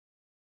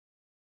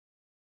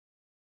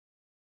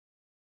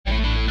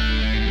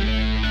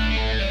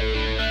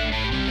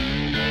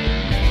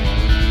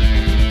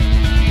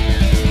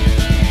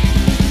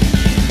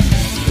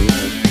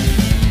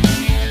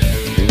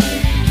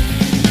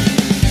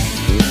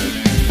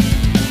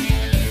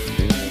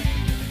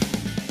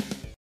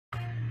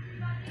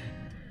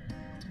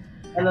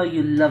Hello,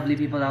 you lovely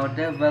people out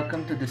there.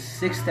 Welcome to the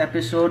sixth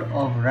episode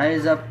of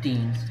Rise Up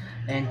Teens.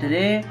 And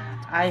today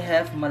I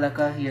have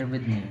Malaka here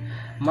with me.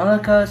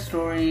 Malaka's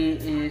story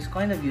is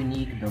kind of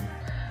unique though.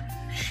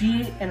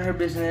 She and her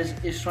business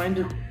is trying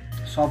to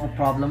solve a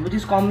problem which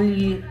is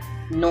commonly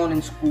known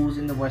in schools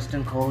in the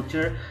Western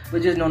culture,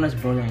 which is known as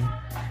bullying.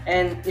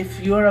 And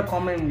if you're a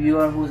common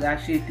viewer who's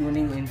actually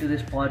tuning into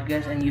this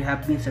podcast and you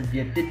have been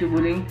subjected to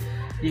bullying,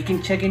 you can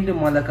check into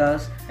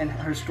Malaka's and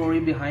her story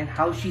behind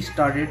how she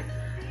started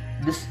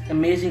this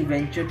amazing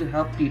venture to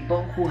help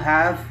people who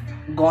have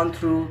gone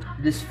through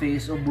this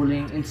phase of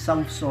bullying in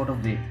some sort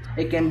of way.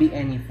 It can be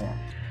any form.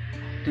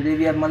 Today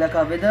we have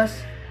Malaka with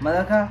us.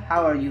 Malaka,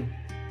 how are you?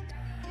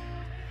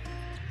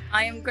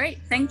 I am great,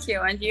 thank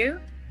you. And you?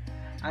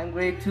 I'm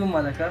great too,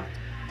 Malaka.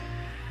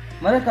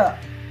 Malaka,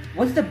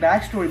 what's the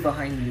backstory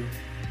behind you?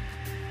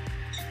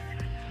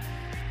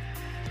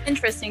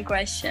 Interesting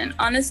question.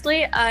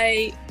 Honestly,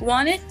 I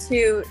wanted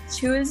to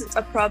choose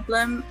a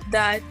problem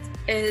that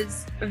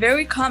is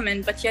very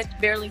common but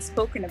yet barely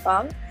spoken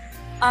about.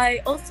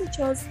 I also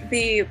chose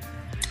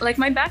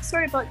my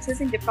backstory about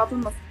choosing the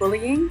problem of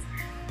bullying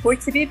were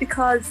to be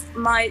because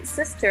my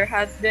sister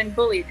has been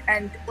bullied,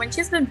 and when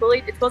she's been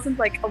bullied, it wasn't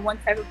like a one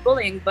type of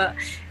bullying, but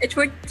it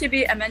were to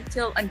be a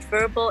mental and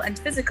verbal and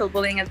physical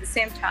bullying at the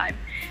same time.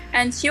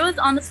 And she was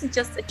honestly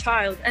just a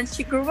child, and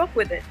she grew up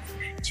with it.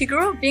 She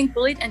grew up being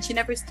bullied and she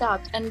never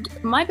stopped. And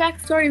my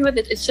backstory with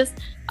it is just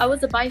I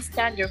was a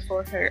bystander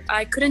for her.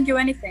 I couldn't do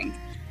anything.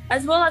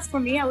 As well as for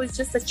me, I was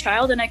just a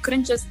child and I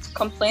couldn't just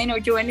complain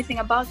or do anything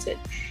about it.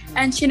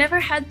 And she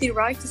never had the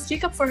right to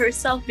speak up for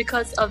herself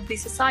because of the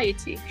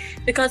society,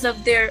 because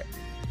of their,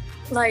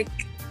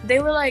 they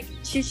were like,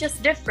 she's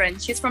just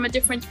different. She's from a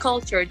different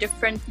culture,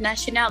 different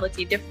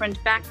nationality,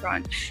 different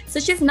background. So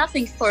she's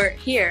nothing for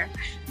here.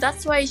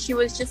 That's why she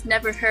was just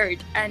never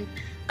heard. And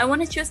I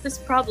want to choose this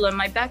problem.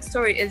 My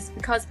backstory is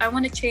because I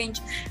want to change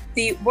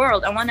the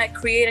world. I want to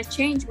create a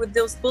change with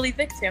those bully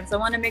victims. I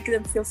want to make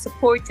them feel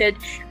supported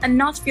and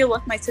not feel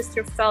what my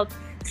sister felt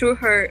through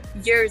her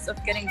years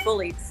of getting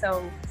bullied.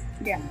 So,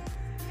 yeah.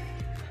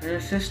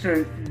 Your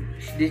sister,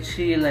 did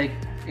she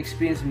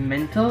experience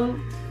mental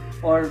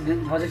or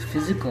was it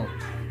physical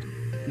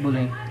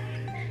bullying?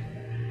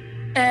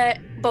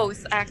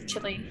 Both,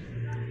 actually.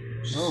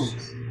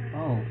 Both.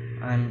 Oh,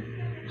 I'm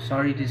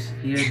sorry to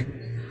hear this.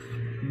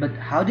 But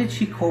how did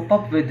she cope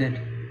up with it?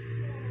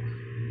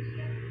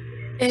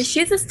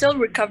 She's still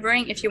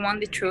recovering, if you want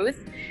the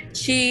truth.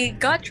 She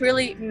got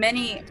really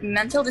many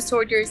mental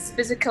disorders,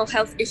 physical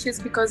health issues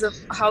because of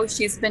how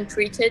she's been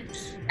treated,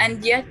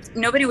 and yet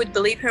nobody would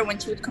believe her when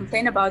she would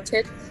complain about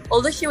it.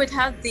 Although she would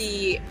have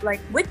the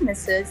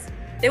witnesses,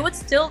 they would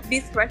still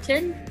be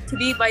threatened to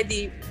be by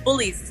the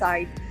bully's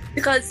side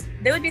because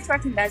they would be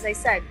threatened, as I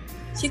said.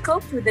 She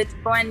coped with it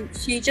when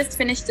she just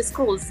finished the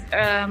schools.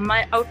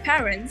 Our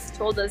parents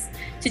told us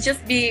to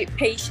just be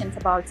patient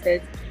about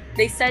it.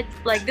 They said,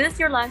 this is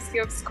your last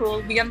year of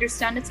school. We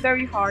understand it's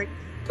very hard,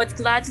 but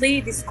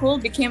gladly the school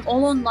became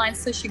all online,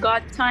 so she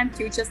got time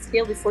to just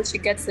heal before she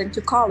gets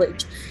into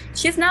college.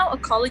 She's now a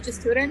college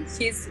student.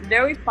 She's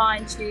very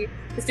fine. She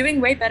is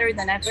doing way better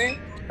than ever.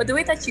 But the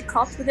way that she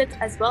coped with it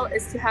as well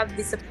is to have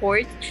the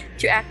support,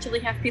 to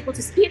actually have people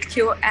to speak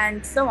to,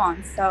 and so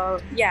on.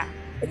 So yeah,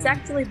 it's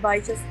actually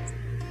by just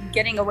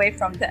getting away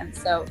from them.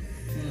 So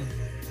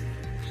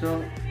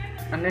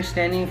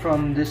understanding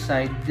from this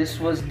side, this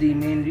was the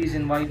main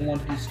reason why you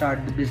wanted to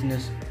start the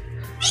business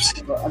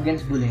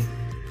against bullying.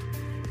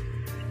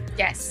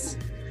 Yes.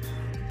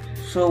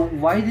 So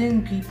why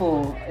didn't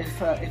people,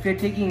 if you're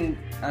taking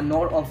a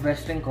note of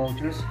Western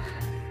cultures,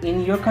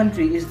 in your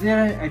country, is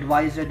there an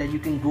advisor that you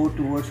can go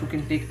towards who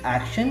can take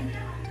action?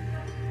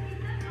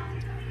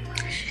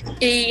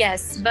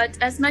 Yes, but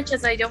as much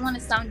as I don't want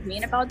to sound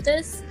mean about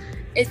this,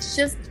 it's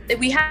just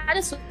we had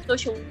a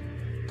social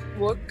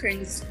worker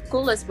in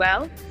school as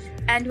well,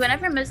 and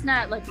whenever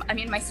Mesna,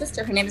 my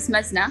sister, her name is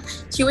Mesna,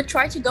 she would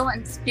try to go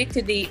and speak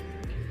to the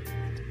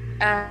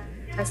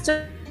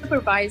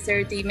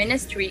supervisor, the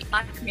ministry,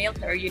 blackmail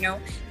her.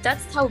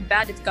 That's how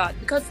bad it got,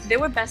 because they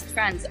were best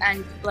friends,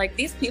 and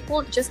these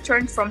people just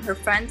turned from her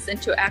friends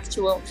into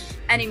actual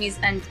enemies,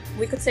 and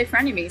we could say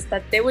frenemies,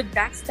 that they would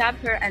backstab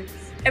her, and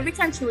every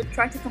time she would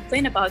try to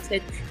complain about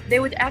it, they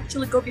would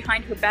actually go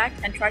behind her back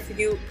and try to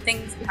do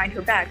things behind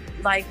her back,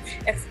 like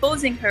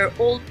exposing her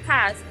old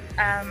past.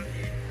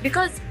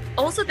 Because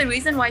also the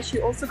reason why she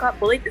also got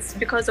bullied is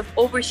because of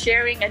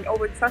oversharing and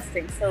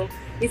overtrusting. So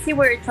you see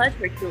where it led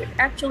her to. It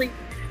actually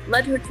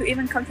led her to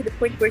even come to the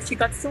point where she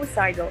got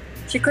suicidal.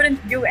 She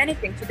couldn't do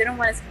anything. She didn't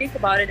want to speak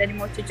about it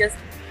anymore. She just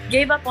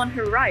gave up on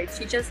her rights.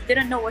 She just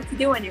didn't know what to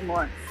do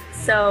anymore.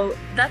 So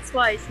that's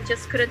why she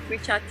just couldn't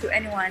reach out to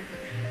anyone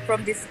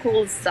from the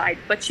school side.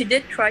 But she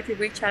did try to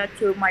reach out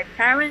to my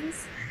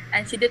parents,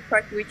 and she did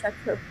try to reach out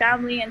to her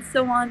family and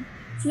so on.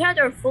 She had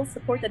our full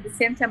support at the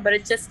same time, but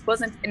it just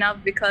wasn't enough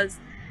because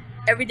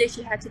every day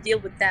she had to deal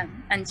with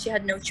them, and she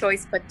had no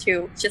choice but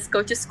to just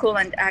go to school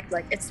and act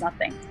like it's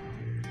nothing.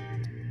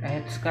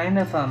 It's kind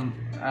of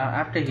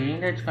after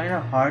hearing that, it's kind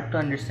of hard to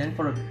understand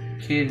for a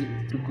kid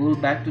to go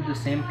back to the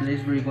same place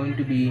where you're going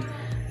to be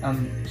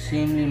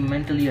samely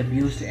mentally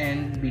abused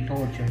and be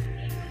tortured.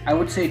 I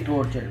would say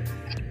tortured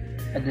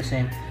at the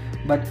same.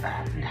 But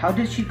how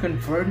did she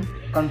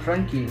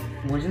confront you?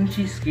 Wasn't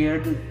she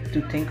scared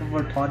to think of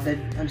or thought that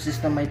her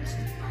sister might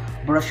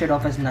brush it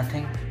off as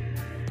nothing?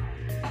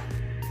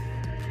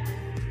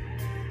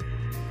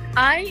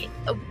 I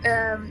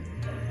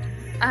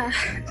uh,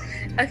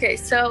 okay,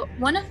 so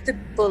one of the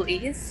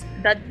bullies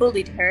that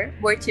bullied her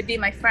were to be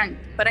my friend,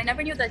 but I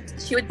never knew that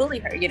she would bully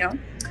her, you know?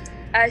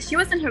 She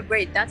was in her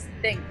grade, that's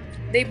the thing.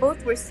 They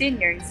both were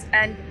seniors,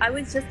 and I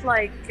was just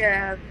like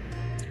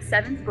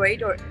seventh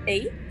grade or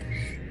eighth.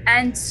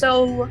 And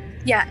so,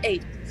 yeah,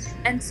 eighth.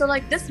 And so,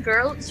 like, this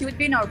girl, she would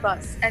be in our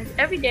bus, and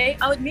every day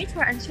I would meet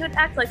her, and she would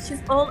act like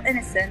she's all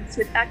innocent.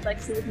 She would act like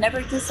she would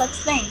never do such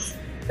things.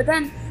 But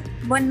then,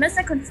 when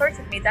Missa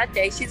confronted me that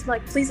day, she's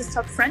like, please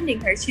stop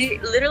friending her. She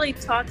literally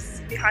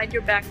talks behind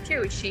your back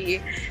too.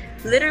 She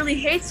literally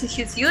hates you.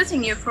 She's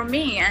using you for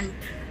me. And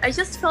I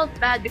just felt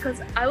bad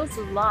because I was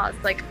lost.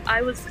 Like,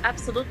 I was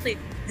absolutely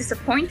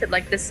disappointed,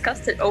 like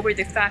disgusted over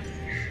the fact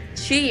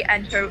she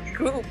and her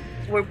group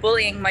were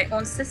bullying my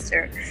own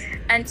sister.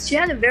 And she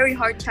had a very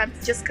hard time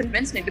to just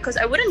convince me because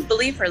I wouldn't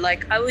believe her.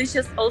 Like, I was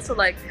just also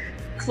like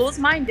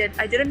close-minded.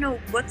 I didn't know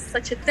what's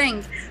such a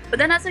thing. But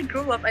then as I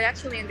grew up, I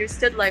actually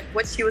understood like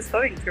what she was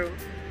going through.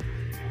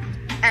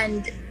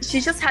 And she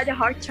just had a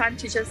hard time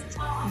to just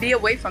be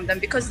away from them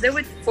because they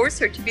would force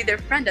her to be their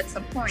friend at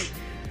some point.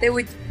 They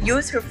would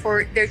use her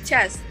for their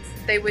tests.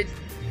 They would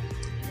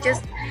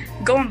just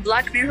go and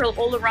blackmail her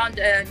all around,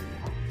 and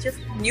just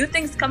new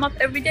things come up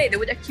every day. They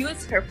would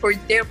accuse her for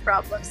their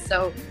problems.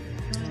 So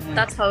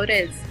that's how it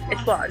is.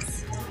 It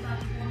was.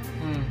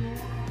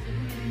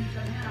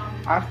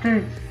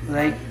 After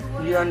like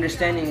you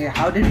understanding it,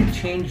 how did it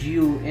change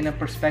you in a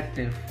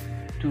perspective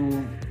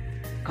to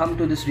come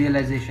to this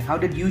realization? How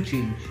did you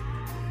change?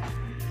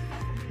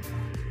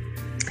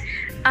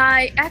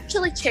 I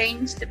actually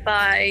changed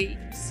by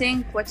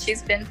seeing what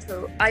she's been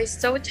through. I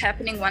saw it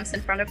happening once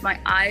in front of my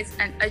eyes,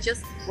 and I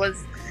just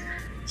was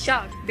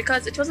shocked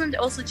because it wasn't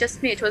also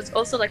just me, it was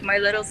also like my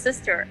little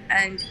sister.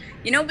 And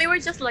you know, we were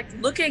just like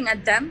looking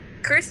at them,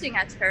 cursing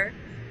at her,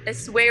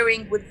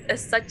 swearing with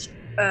such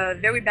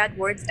very bad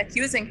words,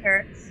 accusing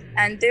her,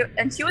 and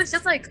she was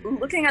just like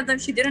looking at them.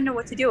 She didn't know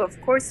what to do.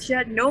 Of course, she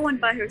had no one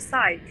by her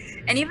side,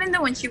 and even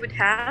though when she would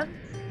have,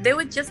 they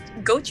would just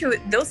go to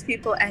those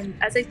people, and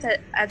as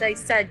I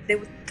said, they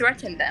would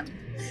threaten them.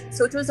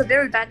 So it was a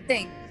very bad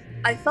thing.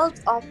 I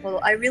felt awful.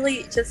 I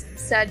really just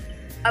said,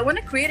 I want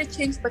to create a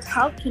change, but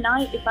how can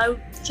I if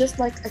I'm just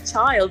like a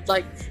child?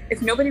 Like,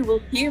 if nobody will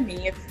hear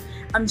me, if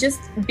I'm just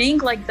being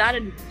like that,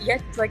 and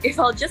yet like if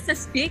I'll just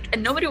speak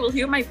and nobody will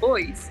hear my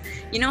voice,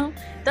 you know?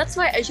 That's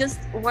why I just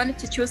wanted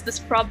to choose this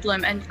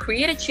problem and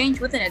create a change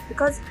within it,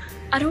 because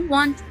I don't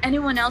want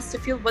anyone else to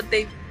feel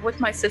what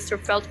my sister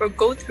felt or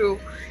go through,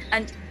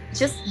 and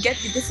just get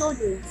the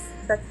disorders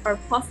that are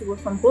possible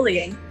from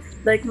bullying.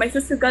 Like, my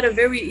sister got a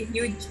very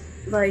huge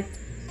like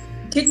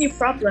kidney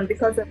problem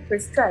because of her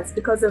stress,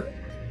 because of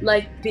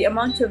like the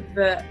amount of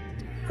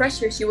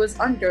pressure she was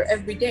under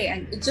every day,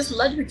 and it just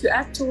led her to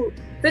actual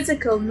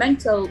physical,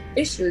 mental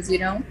issues, you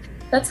know?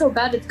 That's how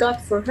bad it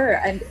got for her.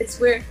 And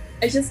it's where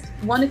I just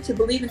wanted to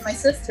believe in my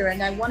sister,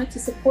 and I wanted to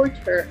support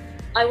her.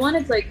 I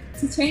wanted like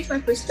to change my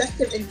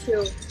perspective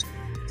into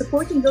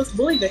supporting those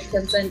bully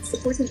victims and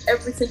supporting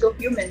every single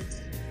human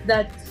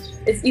that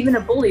is even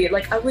a bully.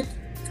 Like, I would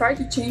try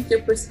to change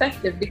their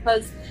perspective,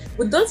 because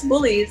with those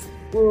bullies,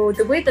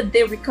 the way that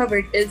they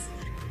recovered is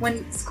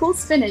when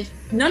schools finished,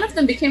 none of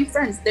them became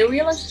friends. They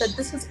realized that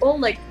this was all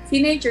like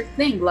teenager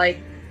thing, like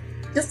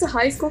just a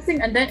high school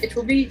thing, and then it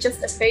will be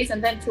just a phase,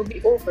 and then it will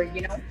be over,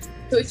 you know?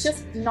 So it's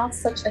just not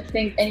such a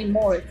thing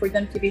anymore for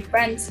them to be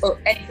friends or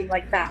anything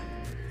like that.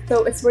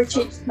 So it's where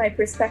changed my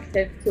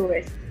perspective to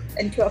it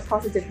into a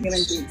positive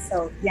human being.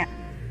 So yeah.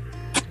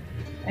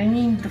 I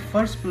mean, the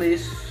first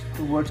place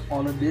towards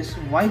all of this,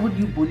 why would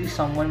you bully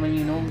someone when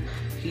you know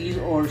he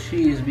or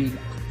she is weak?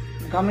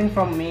 Coming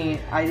from me,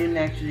 I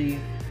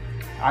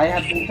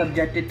have been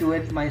subjected to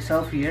it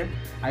myself here.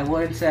 I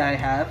wouldn't say I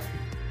have,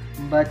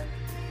 but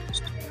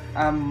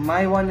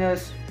my one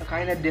is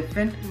kind of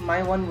different.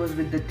 My one was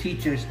with the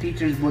teachers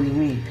bullying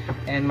me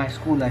and my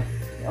school life.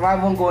 I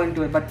won't go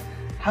into it, but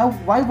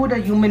why would a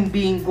human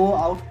being go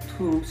out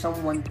to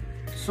someone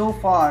so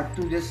far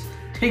to just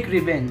take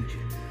revenge?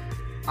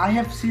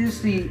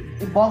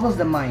 It boggles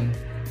the mind.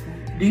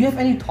 Do you have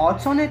any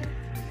thoughts on it?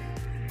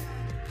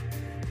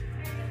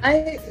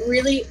 I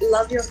really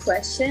love your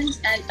question,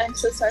 and I'm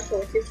so sorry for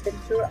what you've been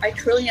through. I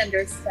truly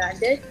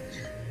understand it.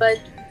 But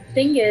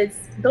thing is,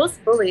 those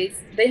bullies,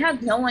 they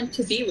have no one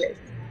to be with.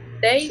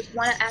 They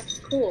want to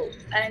act cool.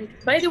 And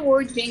by the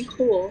word being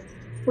cool,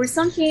 for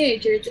some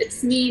teenagers,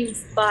 it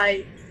means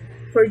by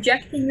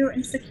projecting your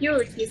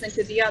insecurities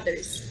into the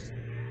others.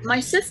 My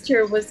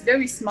sister was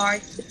very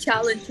smart,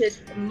 talented,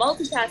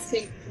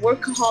 multitasking,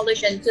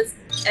 workaholic, and just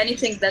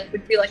anything that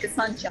would be like a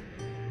sunshine.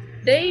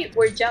 They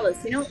were jealous,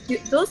 you know.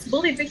 Those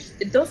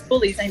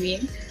bullies, I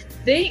mean,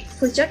 they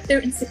project their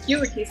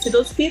insecurities to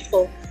those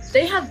people.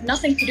 They have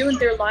nothing to do in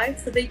their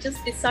lives, so they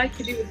just decide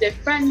to be with their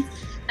friends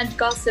and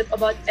gossip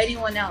about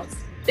anyone else.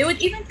 They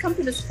would even come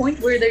to this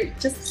point where they're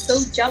just so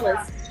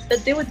jealous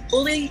that they would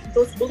bully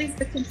those bullies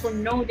victims for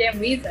no damn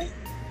reason.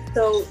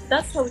 So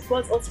that's how it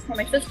was also for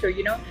my sister,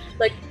 you know?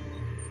 Like,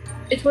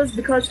 it was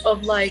because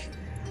of like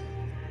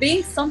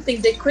being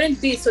something they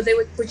couldn't be, so they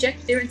would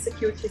project their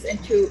insecurities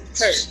into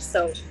her.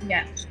 So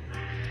yeah.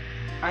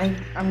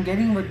 I'm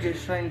getting what you're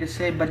trying to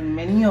say, but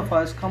many of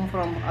us come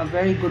from a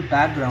very good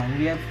background.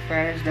 We have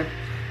parents that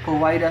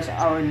provide us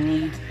our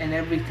needs and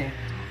everything.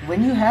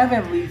 When you have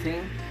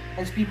everything,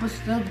 as people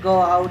still go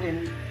out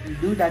and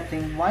do that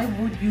thing, why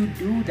would you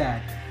do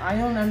that? I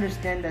don't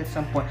understand at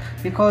some point,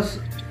 because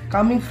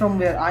coming from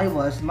where I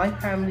was, my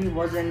family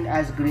wasn't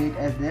as great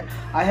as that.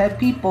 I had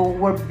people who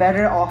were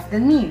better off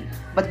than me,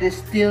 but they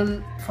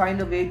still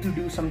find a way to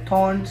do some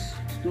taunts,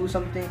 to do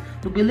something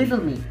to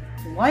belittle me.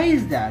 Why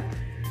is that?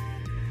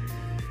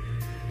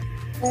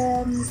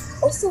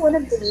 Also, one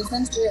of the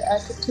reasons where I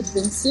could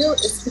convince you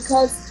is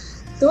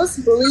because those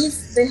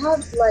bullies, they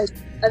have like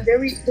a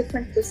very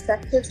different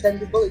perspective than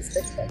the bullies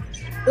victim.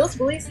 Those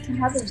bullies can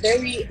have a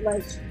very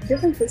like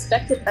different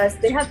perspective, as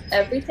they have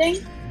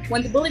everything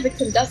when the bully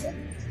victim doesn't.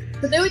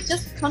 So they would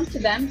just come to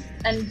them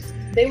and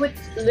they would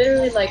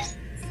literally like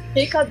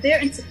take out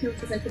their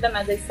insecurities into them,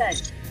 as I said.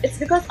 It's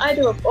because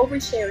either of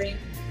oversharing,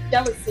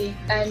 jealousy,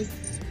 and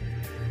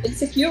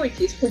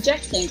insecurities,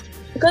 projecting.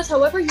 Because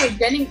however you're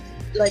getting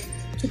like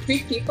to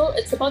treat people,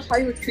 it's about how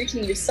you're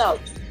treating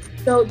yourself.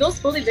 So those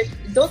bullies,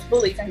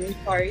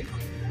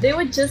 they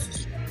would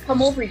just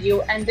come over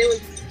you and they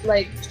would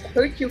like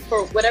hurt you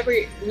for whatever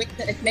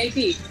reason it may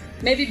be.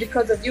 Maybe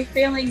because of you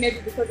failing,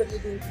 maybe because of you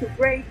being too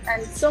great,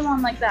 and so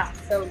on like that.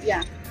 So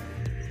yeah.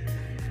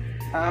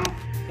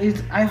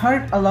 I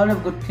heard a lot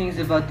of good things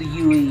about the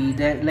UAE.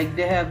 That like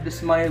they have the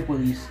Smile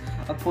Police,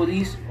 a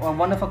police or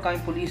one of a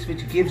kind police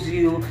which gives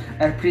you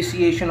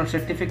appreciation or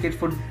certificate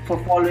for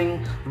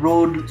following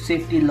road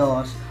safety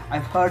laws.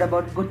 I've heard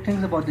about good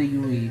things about the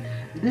UAE.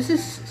 This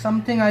is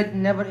something I'd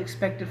never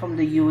expected from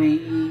the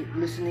UAE.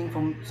 Listening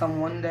from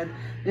someone that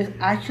there's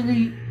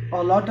actually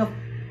a lot of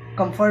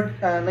comfort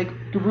like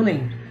to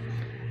bullying.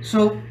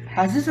 So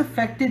has this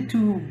affected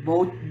to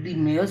both the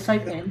male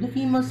side and the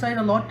female side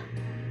a lot?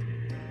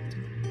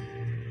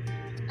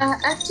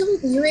 Actually,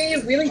 the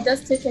UAE really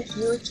does take a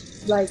huge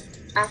like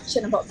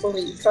action about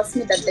bullying. Trust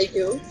me that they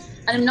do,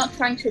 and I'm not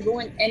trying to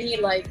ruin any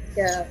like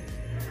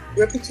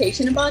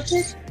reputation about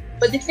it.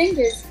 But the thing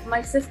is,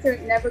 my sister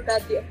never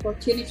got the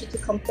opportunity to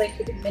complain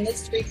to the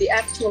ministry, the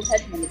actual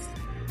head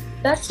ministry.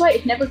 That's why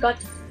it never got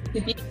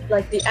to be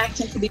like the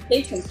action to be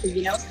taken to,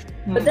 you know.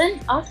 But then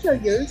after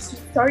years, she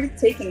started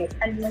taking it,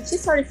 and when she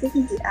started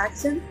taking the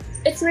action,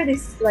 it's really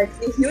like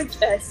the huge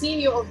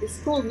CEO of the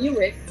school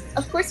knew it.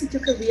 Of course, he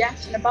took a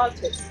reaction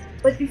about it.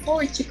 But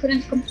before it, she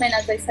couldn't complain,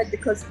 as I said,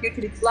 because due to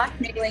the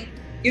blackmailing,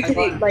 due to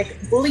the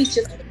like bullying,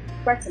 just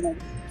threatening.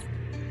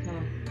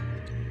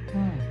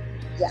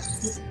 Yeah.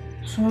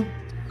 So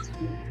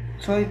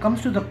it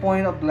comes to the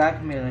point of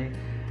blackmailing.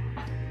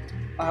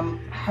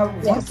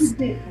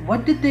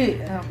 What did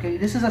they? Okay,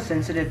 this is a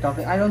sensitive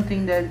topic. I don't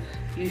think that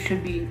you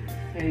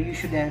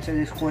should answer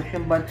this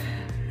question. But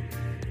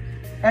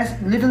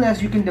as little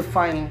as you can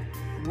define,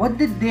 what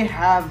did they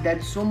have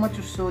that so much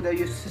so that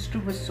your sister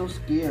was so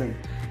scared?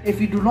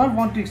 If you do not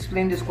want to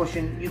explain this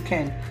question, you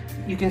can.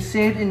 You can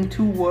say it in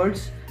 2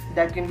 words.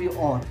 That can be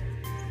all.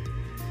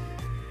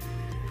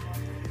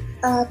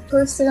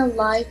 Personal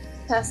life,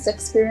 past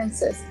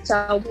experiences,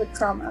 childhood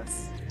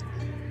traumas.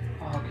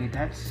 Okay,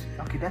 that's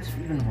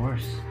even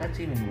worse. That's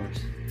even worse.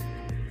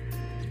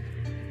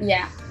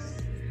 Yeah.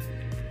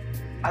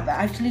 I've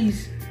actually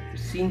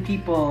seen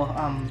people.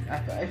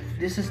 If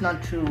this is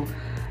not true,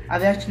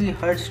 I've actually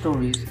heard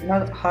stories.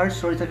 Not heard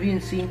stories. I've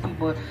even seen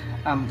people.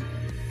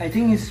 I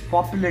think it's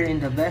popular in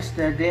the West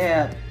that they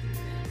are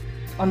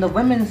on the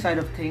women's side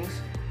of things,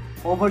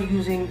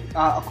 overusing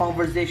a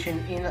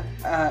conversation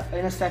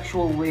in a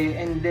sexual way,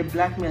 and they're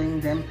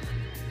blackmailing them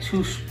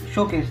to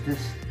showcase this.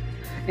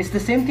 It's the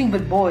same thing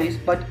with boys,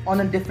 but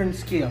on a different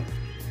scale.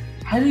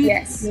 How do you?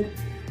 Yes.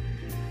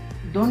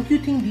 Don't you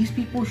think these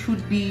people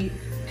should be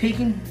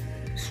taken?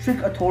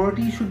 Strict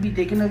authority should be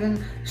taken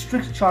against.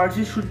 Strict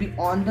charges should be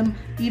on them,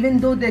 even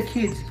though they're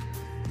kids.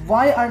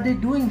 Why are they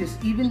doing this?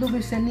 Even though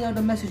we're sending out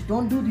a message,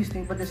 don't do these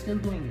things, but they're still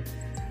doing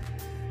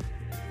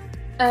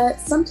it.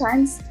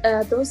 Sometimes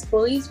those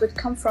bullies would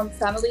come from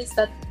families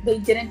that they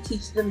didn't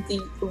teach them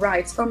the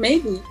rights, or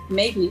maybe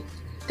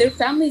their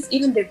families,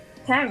 even their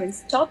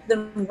parents, taught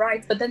them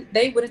rights, but then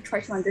they wouldn't try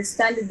to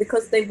understand it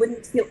because they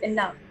wouldn't feel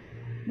enough.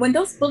 When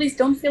those bullies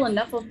don't feel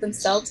enough of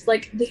themselves,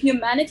 like the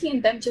humanity in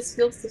them just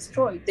feels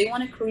destroyed. They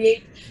want to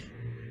create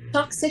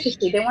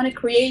toxicity. They want to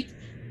create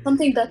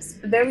something that's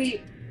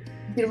very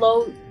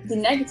below the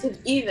negative,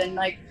 even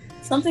like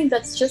something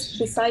that's just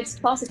besides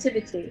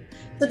positivity.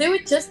 So they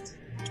would just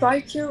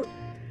try to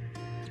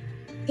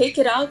take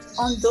it out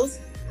on those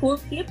poor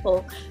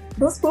people.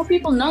 those poor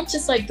people, not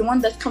just like the one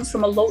that comes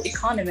from a low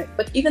economic,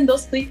 but even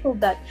those people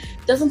that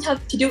doesn't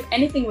have to do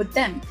anything with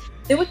them,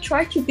 they would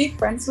try to be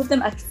friends with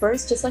them at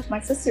first, just like my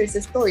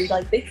sister's story.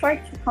 Like they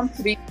tried to come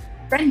to be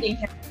friending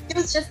him. He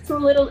was just too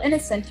little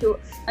innocent to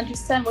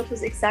understand what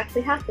was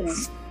exactly happening.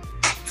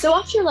 So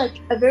after like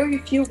a very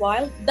few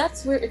while,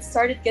 that's where it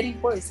started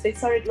getting worse. They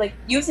started like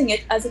using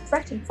it as a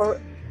threat for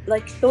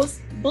like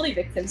those bully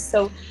victims.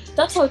 So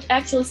that's how it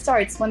actually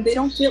starts, when they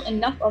don't feel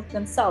enough of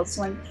themselves,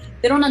 when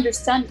they don't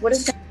understand what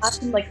is going to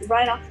happen like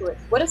right afterwards,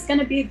 what is going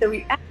to be the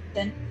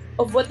reaction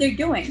of what they're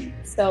doing.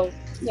 So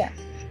yeah.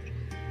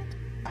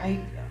 I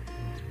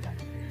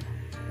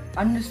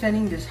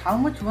understanding this, how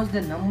much was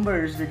the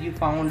numbers that you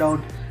found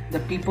out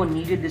that people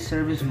needed this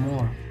service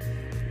more?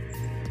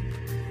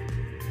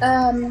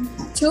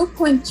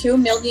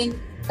 2.2 million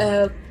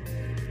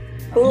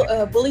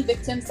bully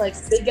victims, like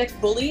they get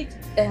bullied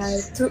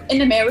through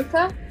in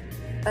America.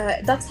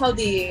 That's how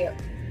the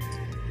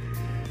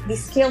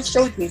scale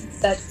showed me,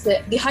 that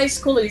the high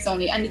schoolers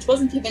only, and it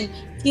wasn't even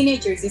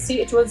teenagers. You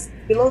see, it was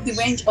below the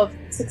range of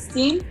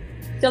 16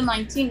 till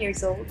 19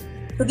 years old.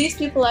 So these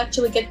people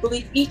actually get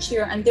bullied each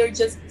year, and they're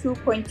just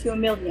 2.2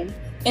 million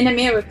in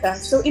America.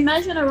 So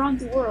imagine around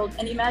the world,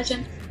 and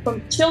imagine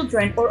from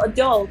children or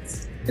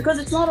adults, because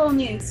it's not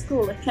only in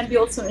school, it can be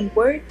also in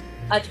work,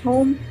 at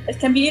home, it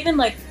can be even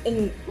like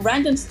in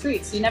random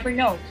streets, you never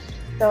know.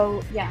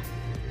 So yeah.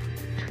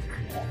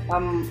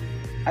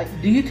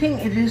 Do you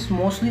think it is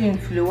mostly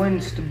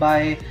influenced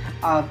by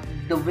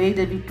the way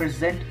that we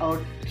present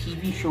our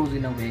TV shows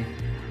in a way,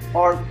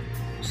 or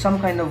some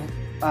kind of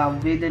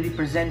way that we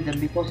present them?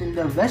 Because in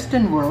the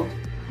Western world,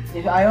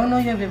 if I don't know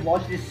if you've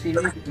watched this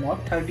series or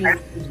not, 13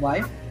 Reasons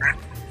Why,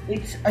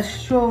 it's a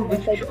show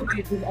which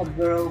showcases a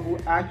girl who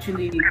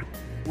actually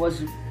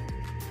was,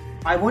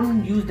 I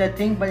wouldn't use that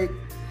thing, but it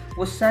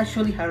was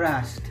sexually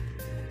harassed,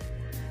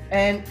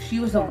 and she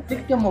was a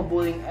victim of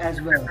bullying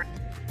as well.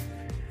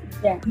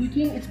 Yeah. Do you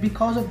think it's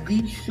because of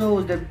these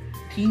shows that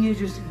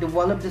teenagers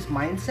develop this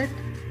mindset?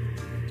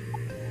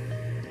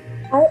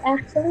 I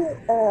actually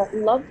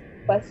love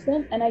the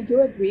question, and I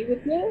do agree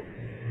with you,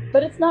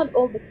 but it's not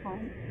all the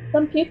time.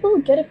 Some people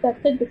get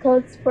affected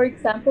because, for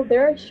example,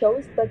 there are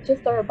shows that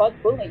just are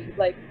about bullying,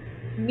 like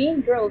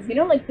Mean Girls. You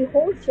know, like the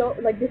whole show,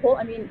 like the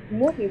whole,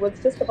 movie was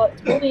just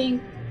about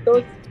bullying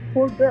those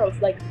poor girls,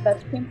 like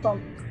that came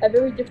from a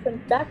very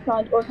different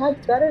background or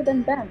had better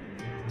than them.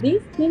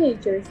 These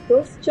teenagers,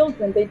 those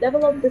children, they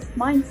develop this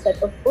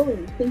mindset of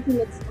bullying, thinking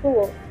it's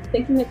cool,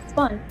 thinking it's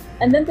fun,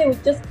 and then they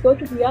would just go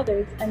to the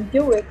others and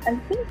do it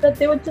and think that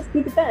they would just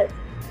be the best.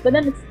 But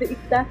then it's the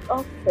exact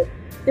opposite.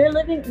 They're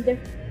living in their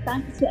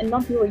fantasy and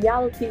not the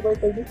reality, where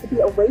they need to be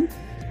awake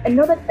and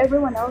know that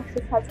everyone else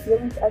just has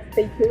feelings as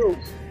they do,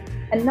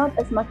 and not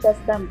as much as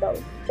them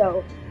though.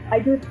 So I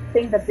do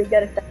think that they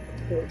get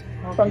affected too,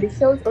 from the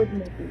shows or the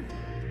movies.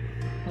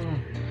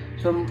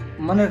 So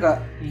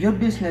Malaka, your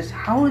business,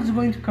 how is it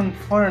going to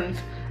confront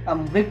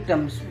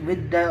victims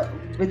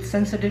with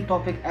sensitive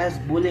topic as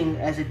bullying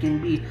as it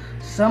can be?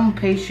 Some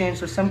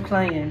patients or some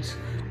clients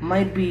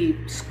might be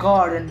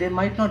scarred and they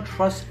might not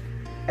trust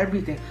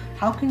everything.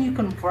 How can you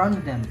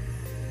confront them?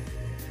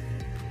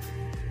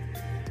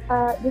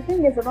 The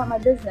thing is about my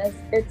business,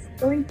 it's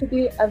going to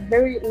be a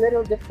very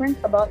little different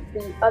about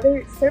the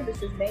other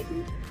services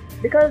maybe,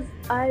 because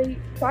I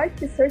tried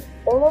to search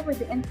all over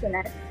the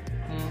internet.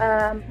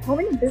 How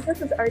many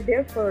businesses are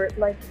there for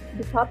like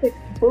the topic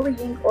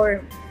bullying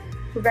or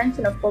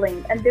prevention of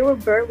bullying? And there were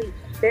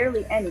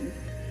barely any.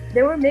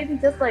 There were maybe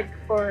just like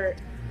for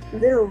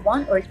little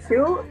one or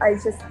two I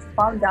just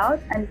found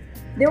out, and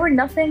they were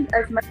nothing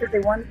as much as they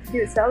wanted to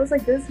do. So I was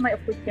like, this is my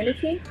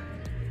opportunity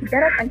to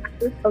get up and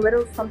create a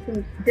little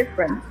something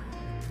different.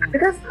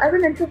 Because as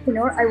an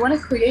entrepreneur, I want to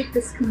create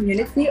this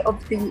community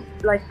of the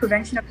like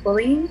prevention of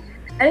bullying,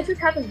 and it would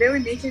have a very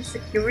major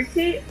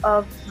security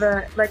of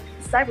like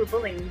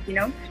cyberbullying. You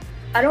know,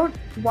 I don't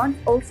want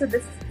also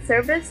this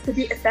service to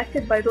be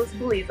affected by those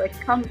bullies, like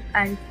come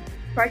and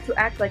try to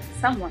act like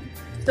someone.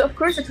 So of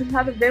course, it would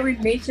have a very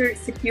major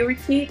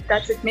security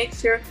that would make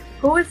sure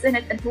who is in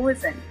it and who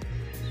isn't.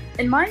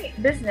 In my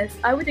business,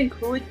 I would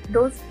include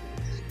those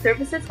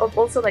services of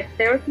also like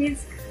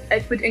therapies.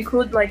 It would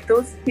include like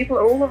those people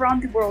all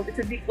around the world. It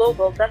would be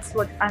global. That's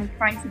what I'm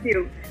trying to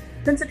do.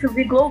 Since it will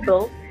be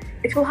global,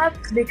 it will have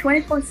the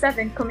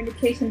 24/7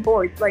 communication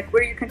board, like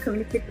where you can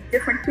communicate with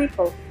different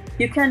people.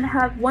 You can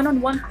have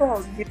one-on-one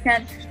calls. You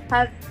can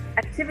have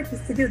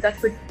activities to do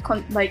that would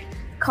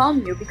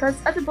calm you. Because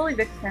as a bully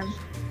victim,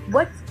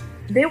 what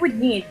they would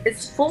need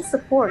is full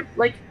support.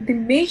 Like the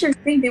major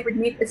thing they would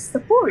need is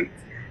support,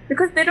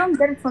 because they don't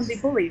get it from the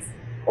bullies.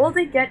 All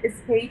they get is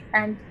hate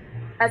and,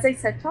 as I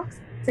said,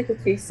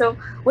 toxicity. So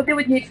what they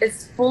would need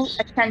is full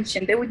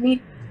attention. They would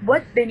need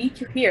what they need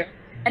to hear.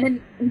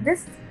 And in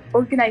this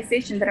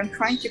organization that I'm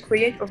trying to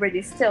create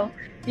already still,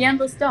 the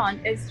Endless Dawn,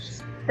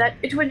 is that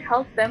it would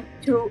help them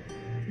to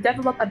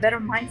develop a better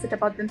mindset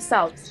about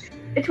themselves.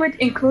 It would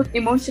include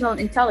emotional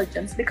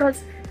intelligence,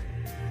 because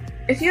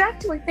if you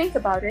actually think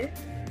about it,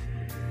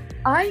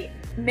 I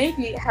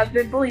maybe have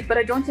been bullied, but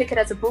I don't take it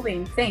as a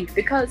bullying thing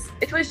because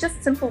it was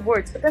just simple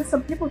words. But then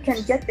some people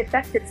can get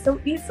affected so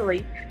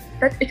easily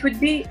that it would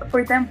be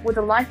for them with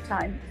a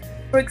lifetime.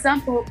 For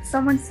example,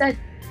 someone said,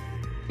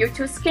 "You're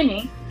too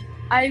skinny."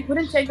 I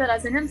wouldn't take that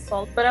as an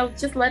insult, but I would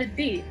just let it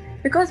be.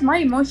 Because my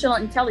emotional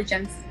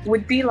intelligence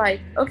would be like,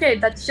 okay,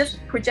 that's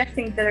just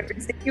projecting their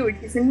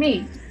insecurities in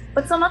me.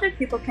 But some other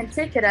people can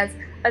take it as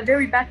a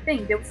very bad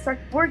thing. They would start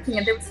working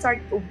and they would start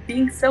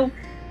being so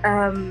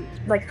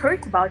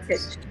hurt about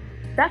it.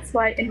 That's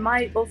why in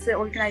my also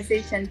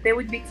organization, they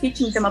would be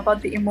teaching them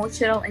about the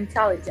emotional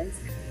intelligence,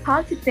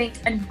 how to think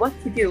and what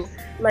to do,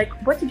 like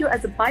what to do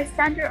as a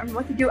bystander and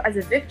what to do as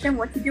a victim,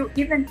 what to do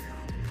even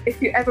if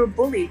you ever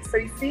bullied. So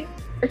you see,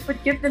 it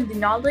would give them the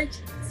knowledge,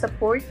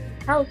 support,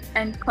 help,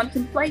 and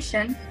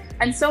contemplation,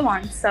 and so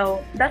on.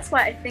 So that's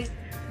why I think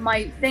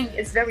my thing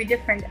is very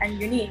different and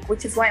unique,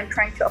 which is why I'm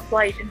trying to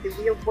apply it in the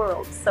real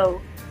world.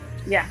 So,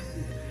 yeah.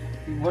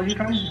 What you're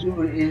trying to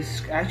do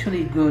is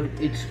actually good.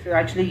 It's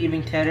actually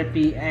giving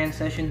therapy and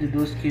session to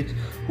those kids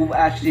who've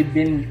actually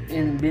been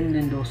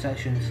in those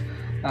sessions,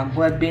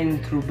 who have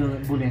been through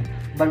bullying.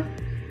 But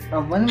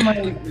one of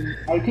my,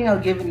 I think I'll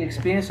give an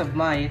experience of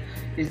mine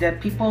is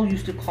that people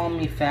used to call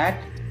me fat.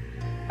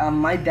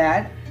 My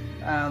dad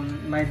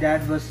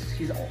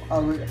he's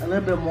a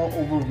little bit more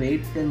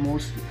overweight than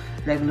most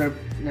regular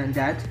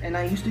dads, and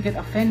I used to get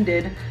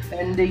offended,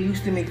 and they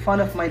used to make fun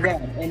of my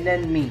dad, and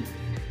then me.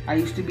 I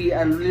used to be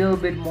a little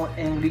bit more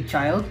angry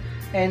child,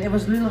 and it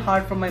was a little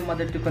hard for my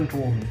mother to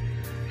control me.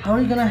 How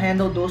are you gonna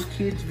handle those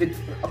kids with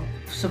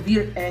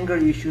severe anger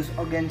issues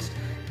against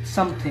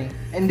something,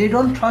 and they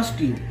don't trust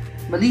you?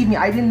 Believe me,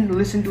 I didn't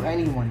listen to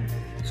anyone.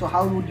 So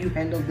how would you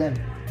handle them?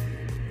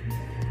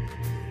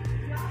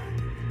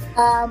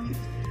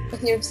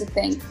 Here's the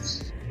thing.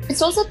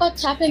 It's also about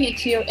tapping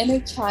into your inner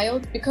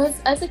child, because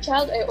as a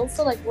child I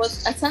also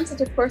was a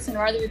sensitive person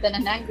rather than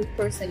an angry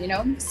person,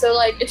 so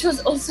it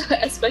was also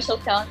a special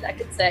talent, I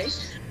could say.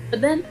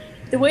 But then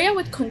the way I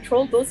would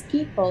control those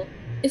people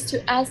is to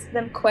ask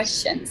them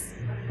questions,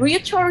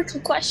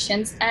 rhetorical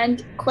questions,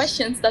 and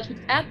questions that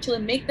would actually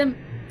make them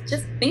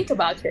just think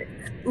about it.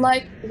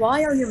 Like,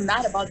 why are you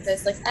mad about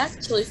this?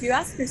 Actually, if you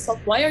ask yourself,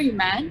 why are you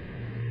mad?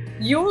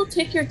 You will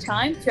take your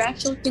time to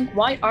actually think,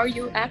 why are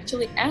you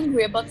actually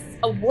angry about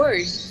a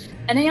word?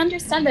 And I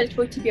understand that it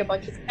would be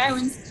about your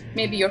parents,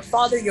 maybe your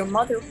father, your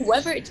mother,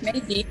 whoever it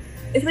may be.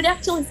 It would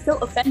actually still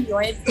offend you.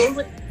 I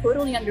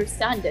totally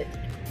understand it.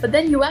 But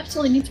then you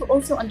actually need to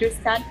also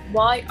understand,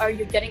 why are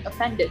you getting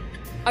offended?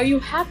 Are you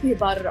happy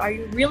about it? Are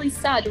you really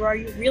sad, or are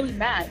you really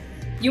mad?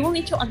 You will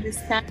need to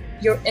understand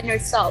your inner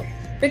self,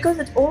 because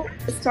it all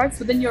starts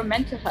within your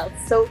mental health.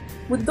 So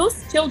with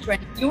those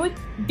children, you would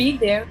be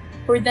there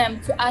for them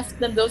to ask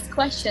them those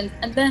questions,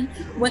 and then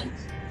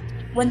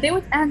when they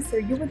would answer,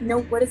 you would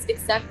know what is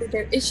exactly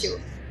their issue.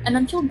 And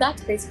until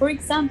that phase, for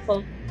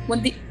example,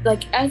 when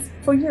as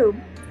for you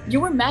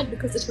were mad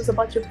because it was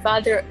about your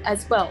father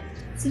as well.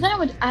 So then I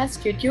would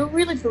ask you, do you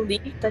really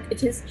believe that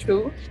it is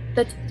true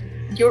that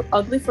you're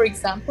ugly, for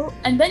example?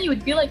 And then you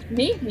would be like,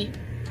 maybe,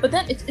 but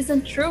then it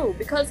isn't true,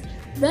 because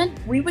then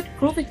we would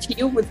prove it to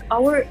you with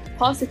our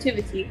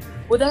positivity,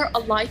 with our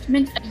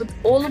enlightenment, and with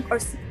all of our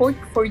support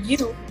for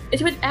you.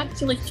 It would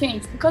actually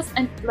change, because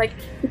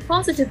the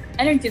positive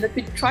energy that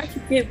we try to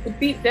give would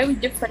be very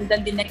different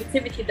than the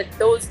negativity that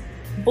those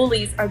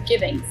bullies are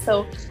giving.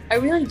 So I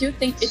really do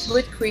think it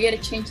would create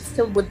a change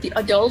still with the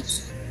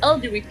adults,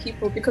 elderly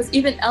people, because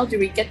even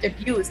elderly get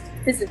abused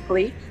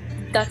physically.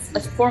 That's a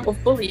form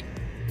of bullying.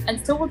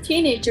 And so will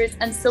teenagers,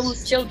 and so will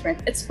children.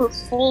 It's for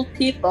full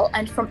people,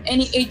 and from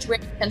any age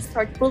range can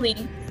start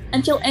bullying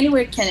until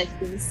anywhere can it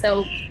be.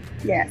 So,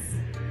 yes.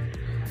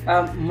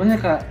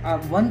 Monica,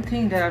 one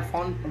thing that I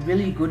found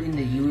really good in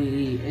the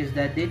UAE is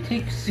that they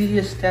take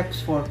serious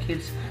steps for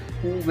kids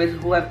who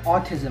have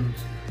autism.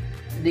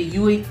 The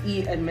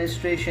UAE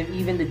administration,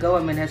 even the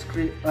government, has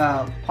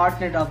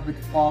partnered up with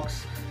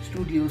Fox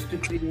Studios to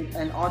create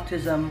an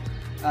autism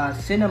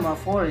cinema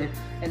for it,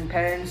 and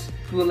parents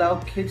to allow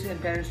kids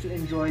and parents to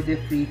enjoy their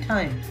free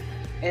time.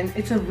 And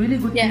it's a really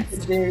good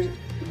thing.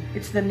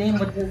 It's the name.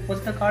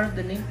 What's the card?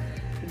 The name?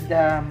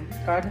 The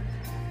card.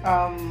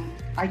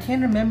 I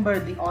can't remember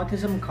the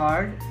autism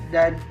card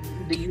that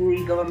the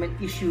UAE government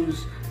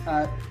issues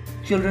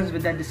children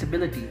with that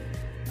disability.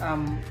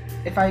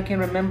 If I can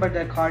remember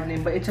the card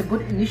name, but it's a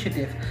good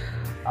initiative.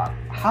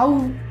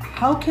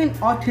 How can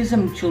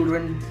autism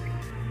children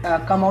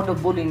come out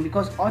of bullying?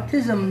 Because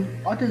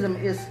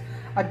autism is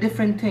a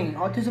different thing.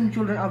 Autism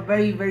children are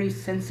very, very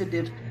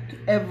sensitive to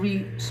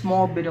every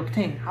small bit of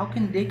thing. How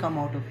can they come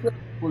out of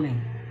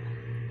bullying?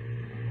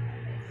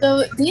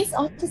 So these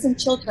autism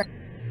children,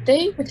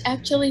 they would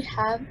actually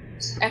have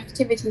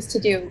activities to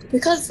do,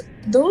 because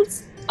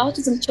those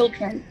autism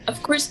children,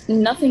 of course,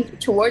 nothing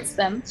towards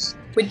them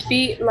would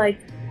be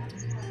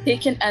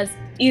taken as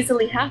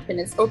easily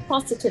happiness or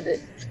positive.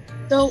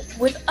 So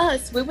with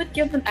us, we would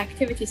give them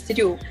activities to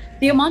do.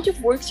 The amount of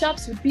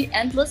workshops would be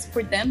endless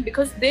for them,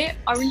 because they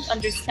aren't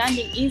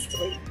understanding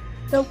easily.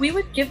 So we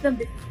would give them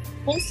the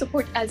full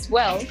support as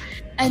well.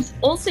 And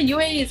also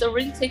UAE is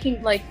already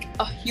taking like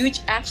a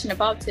huge action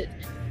about it.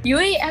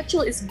 UAE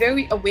actually is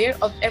very aware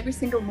of every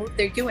single move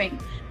they're doing.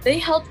 They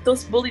help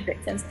those bully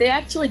victims. They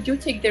actually do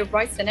take their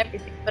rights and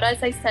everything. But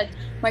as I said,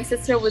 my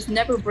sister was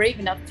never brave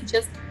enough to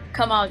just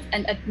come out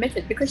and admit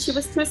it because she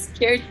was too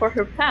scared for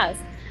her past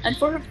and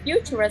for her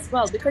future as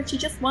well, because she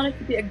just wanted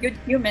to be a good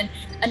human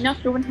and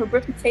not ruin her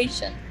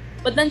reputation.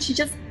 But then she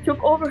just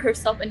took over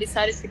herself and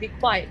decided to be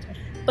quiet.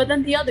 But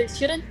then the others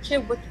shouldn't care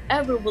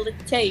whatever will it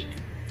take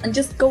and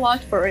just go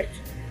out for it.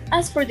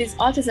 As for these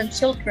autism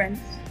children,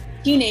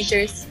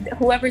 teenagers,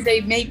 whoever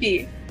they may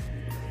be,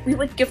 we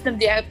would give them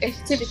the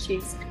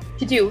activities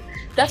to do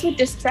that would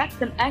distract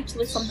them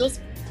actually from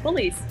those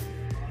bullies.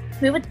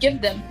 We would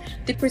give them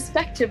the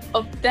perspective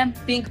of them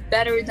being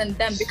better than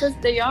them, because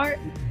they are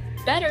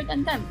better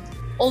than them.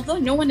 Although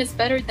no one is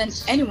better than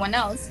anyone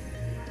else.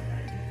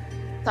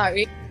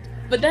 Sorry.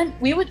 But then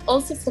we would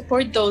also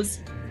support those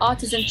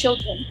autism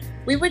children.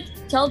 We would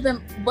tell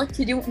them what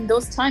to do in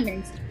those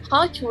timings,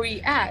 how to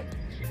react,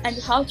 and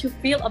how to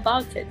feel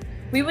about it.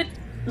 We would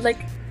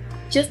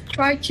just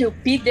try to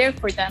be there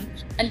for them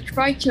and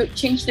try to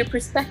change their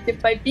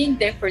perspective by being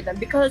there for them,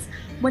 because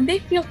when they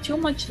feel too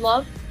much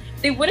love,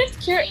 they wouldn't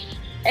care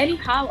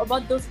anyhow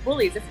about those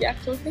bullies if you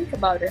actually think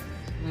about it.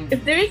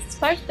 If there is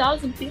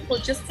 5,000 people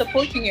just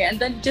supporting you and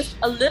then just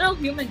a little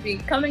human being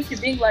coming to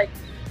being like,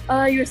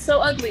 you're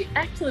so ugly,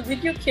 actually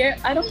would you care?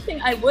 I don't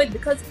think I would,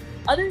 because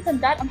other than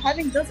that, I'm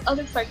having those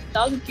other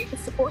 5,000 people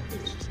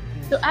supporting me.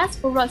 So as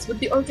for us with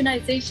the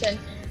organization,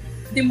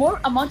 the more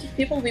amount of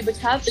people we would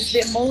have is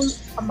the more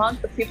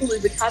amount of people we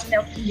would have in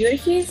our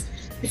communities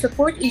to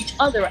support each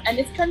other. And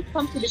it can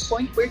come to the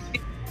point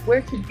where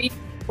it could be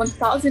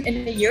 1,000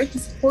 in a year to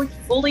support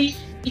fully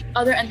each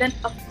other. And then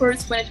of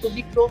course, when it will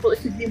be global, it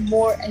could be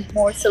more and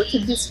more. So it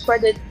could be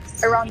spread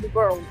around the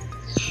world.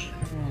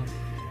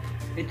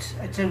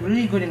 It's a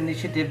really good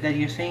initiative that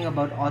you're saying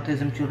about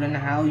autism children,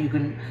 how you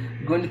can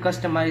going to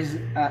customize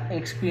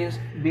experience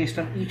based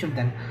on each of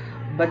them.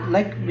 But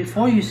like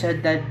before, you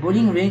said that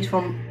bullying range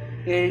from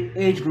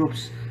age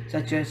groups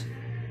such as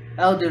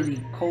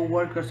elderly,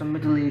 co-workers, or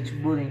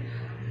middle-aged bullying.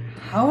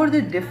 How are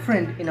they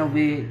different in a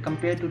way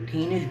compared to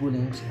teenage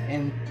bullying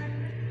and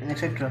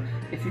etc.?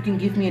 If you can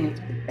give me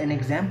an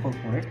example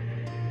for it.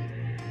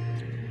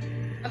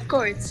 Of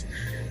course.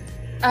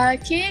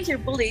 Teenager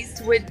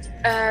bullies would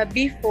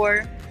be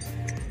for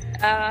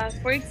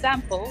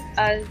example,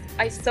 as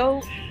I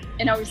saw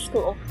in our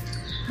school,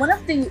 one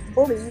of the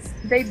bullies,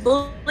 they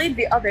bullied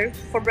the other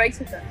for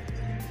racism.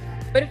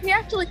 But if you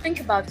actually think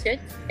about it,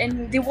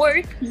 in the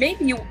work,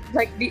 maybe you,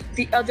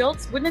 the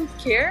adults wouldn't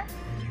care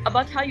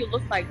about how you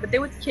look like, but they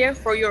would care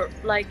for your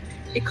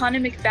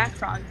economic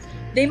background.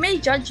 They may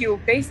judge you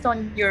based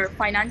on your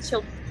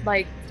financial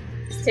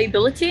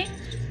stability,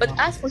 but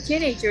as for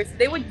teenagers,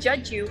 they would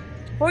judge you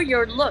for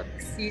your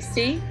looks, you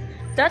see?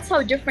 That's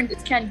how different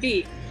it can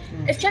be.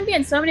 It can be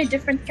in so many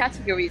different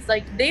categories.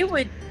 They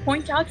would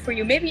point out for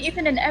you, maybe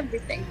even in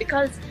everything,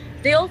 because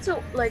they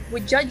also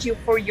would judge you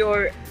for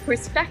your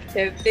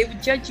perspective. They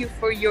would judge you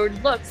for your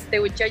looks. They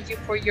would judge you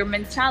for your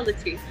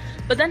mentality.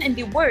 But then in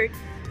the work,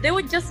 they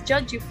would just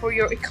judge you for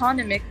your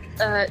economic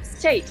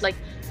state.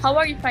 How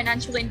are you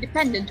financially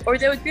independent? Or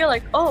they would be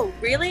like, oh,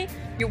 really?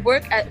 You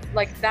work at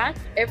that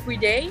every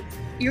day?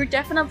 You're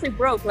definitely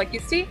broke. You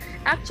see,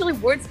 actually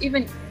words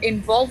even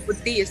involved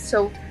with these.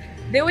 So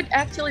they would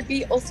actually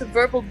be also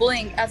verbal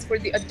bullying as for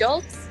the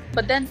adults.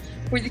 But then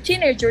for the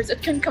teenagers,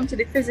 it can come to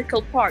the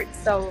physical part.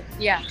 So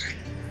yeah.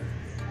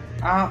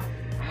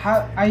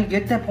 I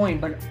get that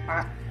point, but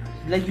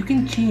you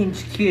can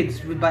change kids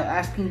by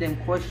asking them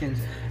questions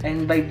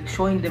and by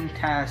showing them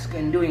tasks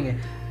and doing it.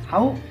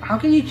 How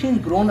can you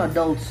change grown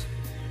adults?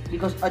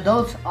 Because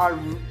adults are,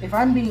 if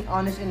I'm being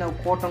honest in a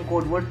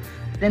quote-unquote word,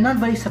 they're not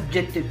very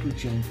subjective to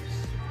changes.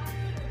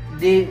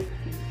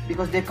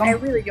 Because they come. I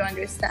really do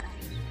understand.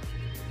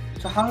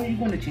 So how are you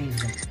going to change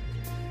them?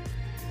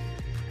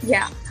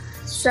 Yeah.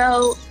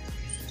 So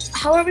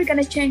how are we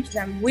going to change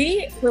them?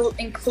 We will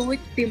include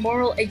the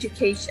moral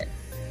education.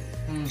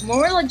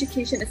 Moral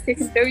education is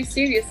taken very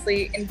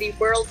seriously in the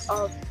world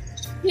of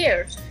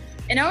here.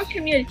 In our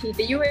community,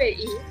 the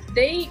UAE,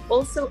 they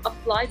also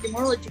apply the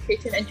moral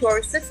education into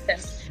our system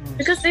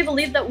because they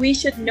believe that we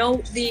should know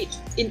the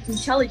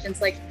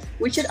intelligence,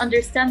 we should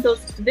understand those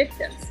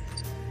victims.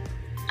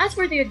 As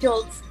for the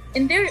adults,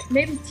 in their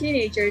maybe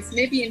teenagers,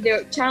 maybe in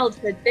their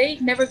childhood, they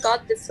never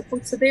got this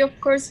support, so they of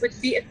course would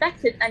be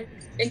affected and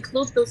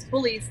include those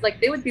bullies,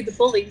 they would be the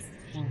bullies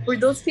for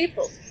those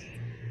people.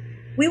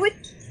 We would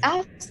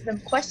ask them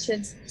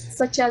questions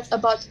such as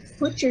about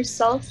put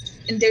yourself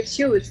in their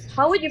shoes.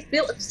 How would you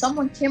feel if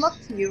someone came up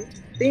to you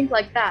being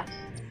like that?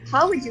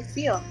 How would you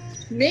feel?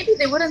 Maybe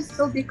they wouldn't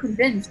still be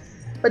convinced,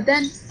 but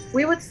then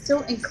we would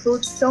still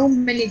include so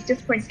many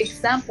different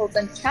examples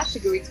and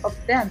categories of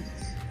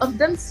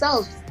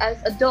themselves as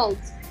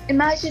adults.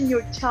 Imagine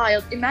your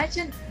child,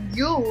 imagine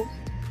you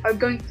are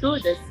going through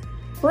this.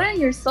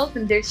 Putting yourself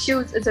in their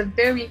shoes is a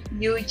very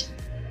huge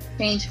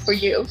change for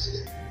you.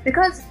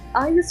 Because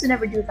I used to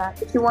never do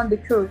that, if you want the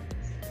truth.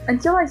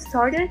 Until I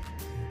started,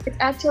 it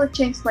actually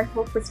changed my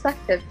whole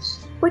perspective.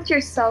 Put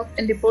yourself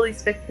in the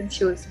bully's victim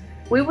shoes.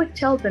 We would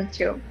tell them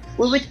to.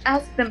 We would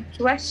ask them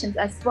questions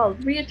as well.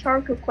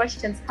 Rhetorical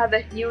questions have a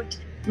huge,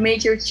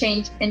 major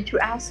change into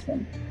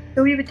asking.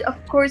 So we would,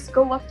 of course,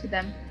 go up to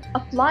them,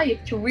 apply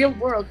it to real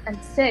world, and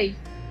say,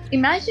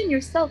 imagine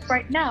yourself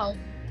right now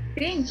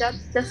being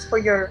judged just for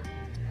your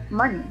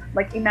money.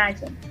 Like,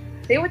 imagine.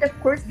 They would, of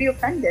course, be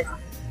offended.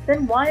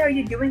 Then why are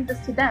you doing this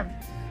to them?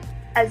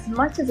 As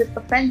much as it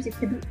offends you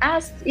to be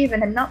asked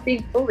even and not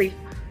being bullied,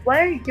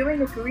 why are you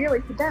doing it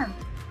really to them?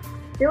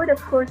 They would,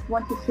 of course,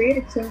 want to create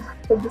a change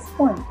to this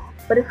point.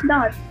 But if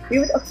not, we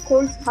would, of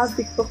course, have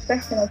the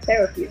professional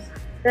therapies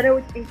that I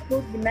would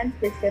include the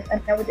mentorship,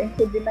 and I would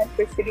include the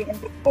mentorship in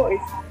the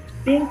course,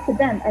 being to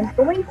them and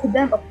going to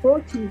them,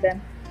 approaching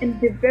them in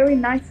the very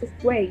nicest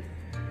way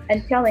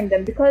and telling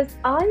them, because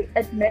I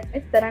admit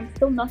that I'm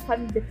still not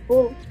having the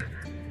full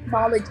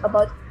knowledge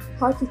about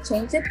how to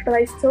change it, but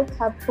I still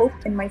have hope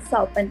in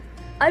myself. And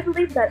I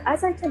believe that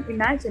as I can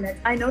imagine it,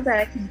 I know that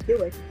I can do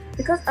it.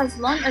 Because as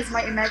long as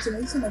my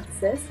imagination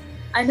exists,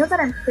 I know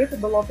that I'm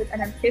capable of it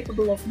and I'm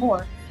capable of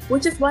more,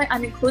 which is why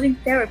I'm including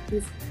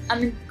therapies,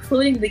 I'm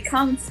including the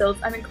councils,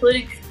 I'm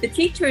including the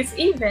teachers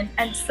even,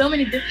 and so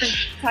many different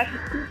types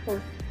of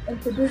people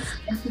into this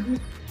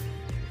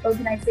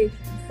organization.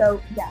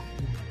 So yeah.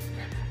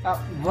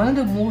 One of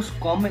the most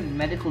common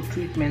medical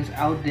treatments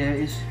out there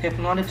is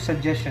hypnotic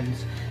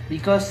suggestions,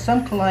 because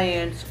some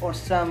clients or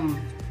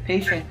some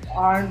patients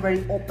aren't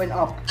very open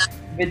up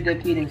with their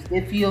feelings.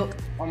 They feel,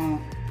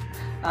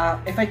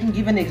 if I can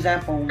give an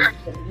example,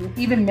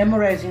 even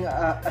memorizing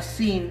a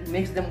scene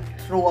makes them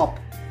throw up.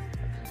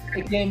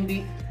 It can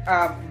be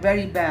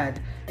very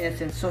bad in a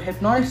sense. So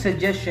hypnotic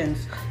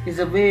suggestions is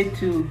a way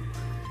to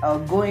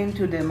go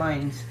into their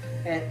minds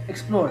and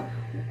explore.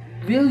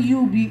 Will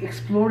you be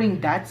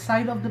exploring that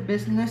side of the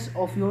business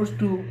of yours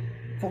to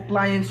for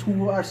clients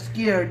who are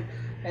scared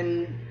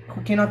and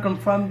who cannot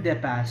confront their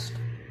past?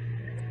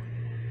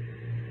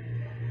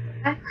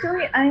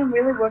 Actually, I am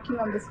really working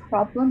on this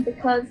problem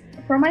because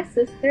for my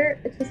sister,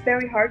 it was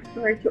very hard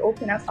for her to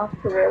open up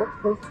after all.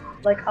 It was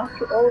like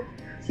after all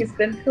she's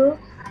been through,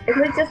 it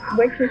was just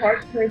way too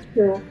hard for her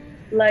to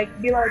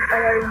be like, oh,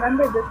 I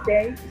remember this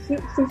day. She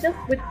just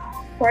would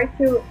try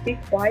to be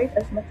quiet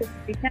as much as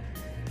she can.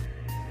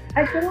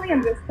 I totally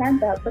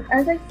understand that, but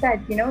as I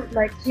said,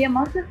 the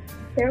amount of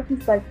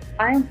therapies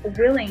I am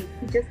willing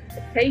to just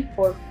pay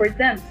for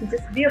them to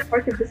just be a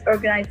part of this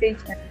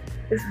organization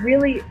is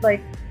really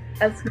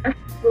as much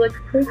as will it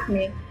hurt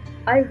me.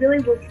 I really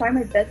will try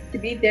my best to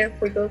be there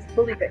for those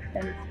bully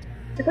victims,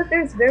 because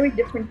there's very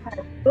different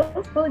types.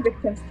 Those bully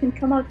victims can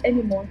come out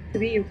anymore to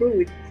be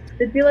rude.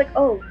 They'd be like,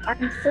 oh,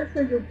 I'm so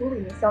sure you're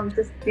bullying me, so I'm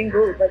just being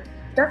rude.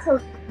 That's how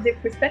their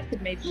perspective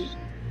may be.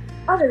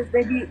 Others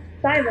may be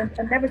silent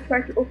and never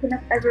try to open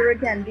up ever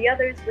again. The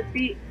others would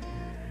be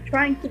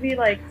trying to be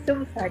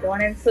suicidal,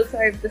 and I'm so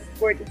sorry if this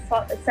word is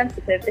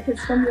sensitive. It is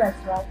for me as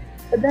well.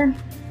 But then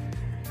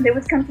they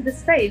would come to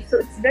this phase, so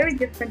it's very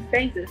different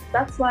phases.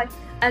 That's why,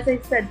 as I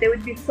said, there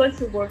would be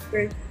social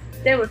workers,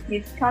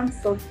 therapies,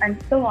 counsels,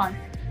 and so on.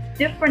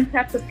 Different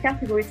types of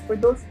categories for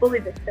those bully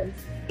victims.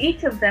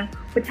 Each of them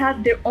would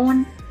have their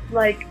own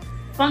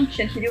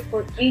function to do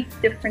for each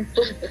different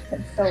bully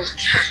victim. So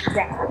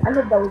yeah, I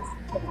hope that was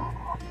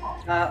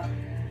Uh,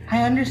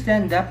 I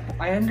understand that.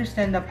 I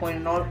understand that point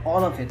and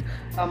all of it.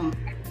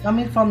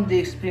 Coming from the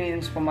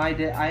experience from my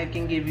day, I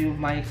can give you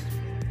my.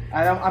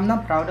 I'm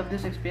not proud of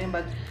this experience,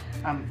 but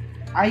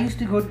I used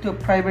to go to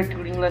private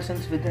tutoring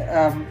lessons with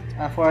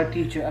for a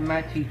teacher, a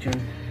math teacher,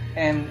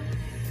 and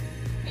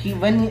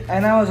when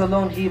I was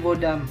alone, he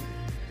would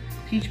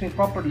teach me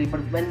properly.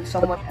 But when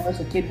someone else,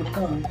 a kid, would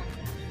come,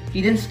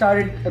 he didn't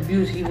start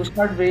abuse. He would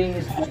start wearing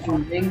his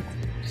ring,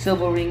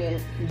 silver ring,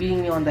 and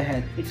beating me on the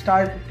head. It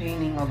started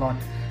paining a lot,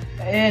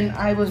 and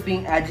I was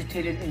being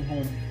agitated in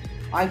home.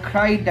 I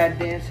cried that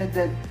day and said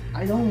that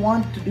I don't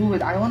want to do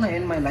it. I want to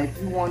end my life.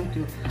 I want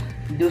to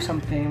do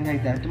something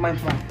like that to my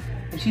mom.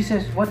 And she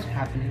says, "What's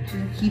happening?" She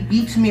said, "He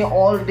beats me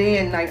all day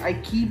and night. I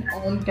keep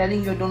on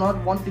telling you I do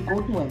not want to go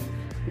to him,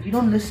 but you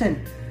don't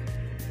listen."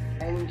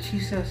 And she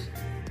says,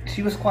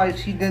 she was quiet.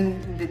 She then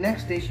the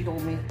next day she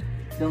told me,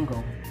 "Don't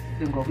go.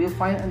 Don't go. We'll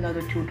find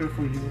another tutor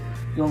for you.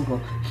 Don't go."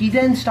 He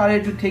then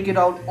started to take it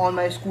out on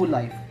my school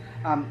life,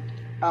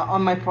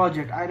 on my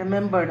project. I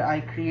remembered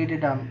I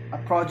created a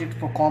project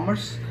for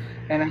commerce,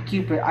 and I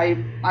keep it.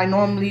 I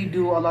normally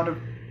do a lot of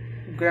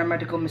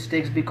grammatical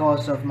mistakes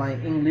because of my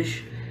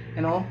English,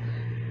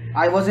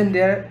 I wasn't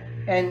there,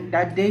 and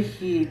that day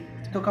he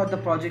took out the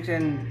project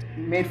and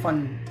made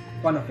fun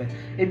of it.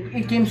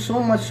 It came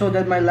so much so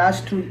that my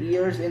last 2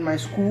 years in my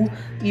school,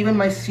 even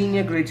my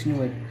senior grades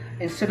knew it.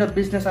 Instead of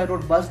business, I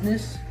wrote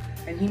business,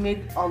 and he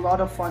made a lot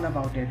of fun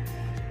about it.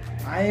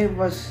 I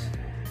was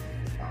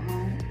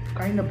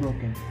kind of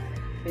broken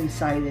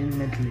inside and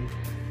mentally,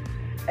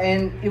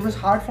 and it was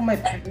hard for my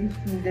parents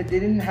that they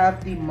didn't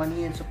have the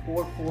money and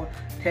support for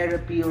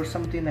therapy or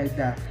something like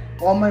that.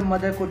 All my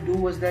mother could do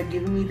was that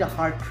give me the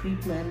heart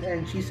treatment,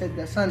 and she said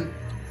that, "Son,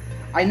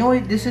 I know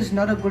this is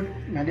not a good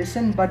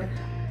medicine, but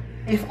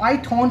if I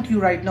taunt you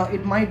right now,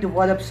 it might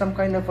develop some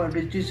kind of a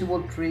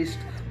residual trace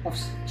of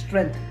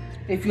strength.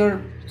 If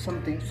you're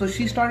something, so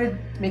she started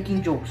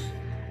making jokes.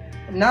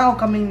 Now,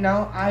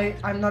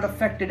 I'm not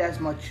affected as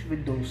much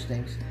with those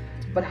things.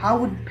 But how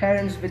would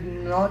parents with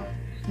not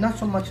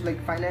so much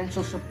like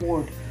financial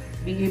support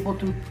be able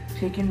to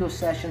take in those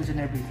sessions and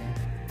everything?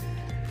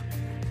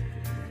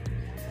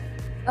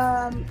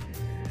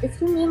 If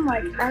you mean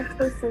like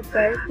actual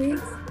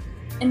therapies,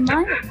 in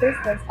my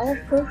business, I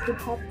of course would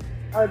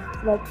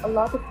have like a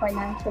lot of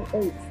financial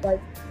aids.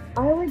 Like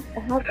I would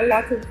have a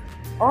lot of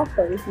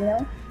offers, you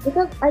know,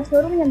 because I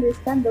totally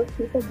understand those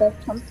people that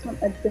come from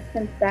a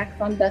different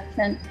background that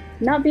can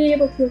not be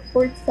able to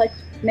afford such,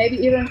 maybe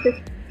even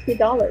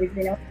 $50,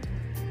 you know,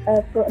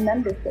 for a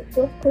membership.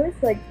 So of course,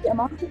 like the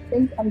amount of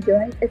things I'm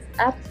doing, it's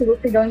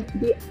absolutely going to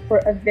be for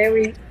a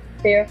very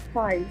fair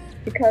price,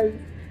 because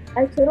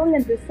I totally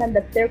understand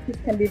that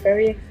therapies can be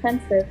very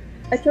expensive.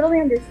 I totally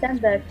understand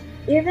that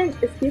even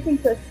speaking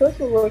to a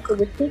social worker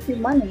would take you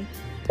money,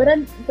 but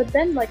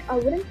then like I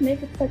wouldn't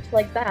make it such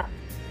like that.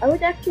 I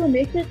would actually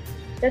make it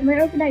that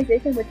my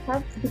organization would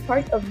have to be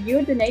part of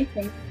you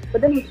donating,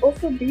 but then would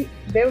also be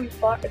very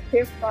far a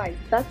fair price.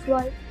 That's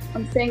why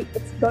I'm saying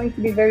it's going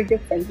to be very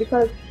different,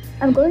 because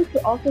I'm going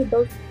to offer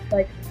those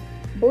like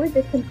bully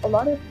victims a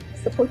lot of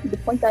support to the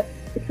point that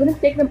it wouldn't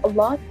take them a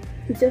lot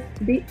to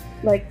just be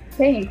like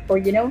paying for,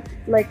 you know,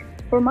 like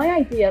for my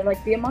idea,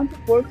 like the amount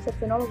of workshops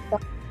and all of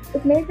that,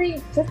 it may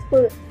be just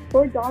for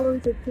 $4 or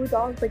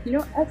 $2, like, you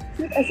know, as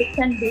cheap as it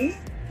can be,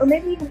 or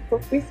maybe even for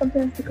free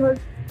sometimes, because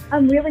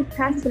I'm really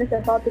passionate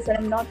about this and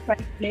I'm not trying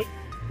to make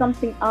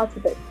something out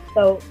of it.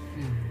 So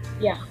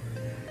yeah.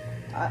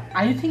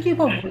 Are you thinking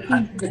about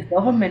working with the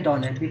government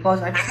on it?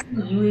 Because I've seen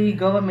the UAE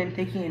government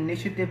taking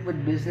initiative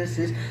with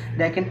businesses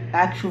that can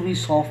actually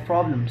solve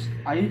problems.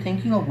 Are you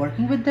thinking of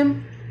working with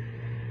them?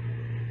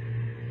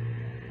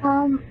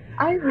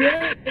 I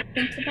really did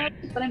think about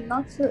it, but I'm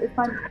not sure if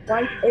I'm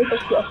quite able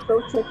to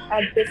approach it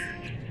at this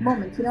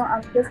moment. You know,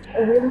 I'm just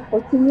really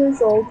 14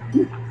 years old,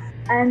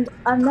 and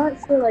I'm not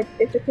sure like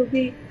if it will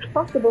be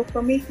possible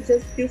for me to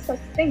just do such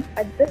things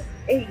at this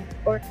age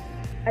or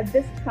at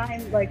this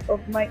time, like of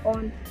my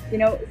own, you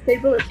know,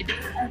 stability.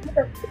 I think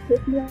that it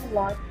takes me a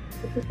lot.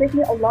 It will take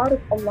me a lot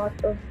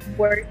of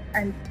work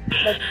and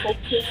like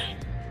focus.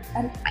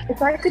 And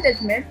if I could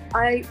admit,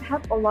 I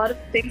have a lot of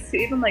things to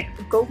even like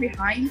go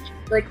behind,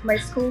 like my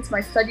schools,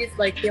 my studies,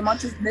 like the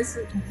amount of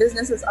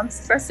businesses I'm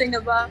stressing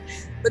about.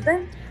 But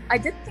then I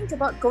did think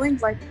about going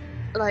like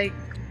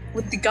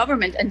with the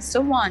government and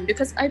so on,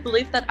 because I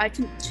believe that I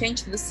can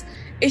change this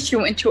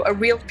issue into a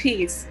real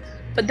peace.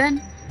 But then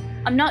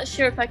I'm not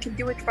sure if I can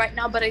do it right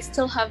now, but I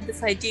still have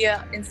this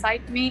idea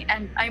inside me,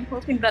 and I'm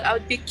hoping that I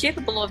would be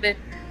capable of it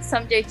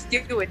someday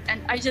to do it. And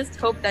I just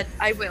hope that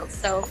I will.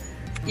 So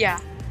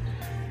yeah.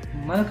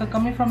 Malika,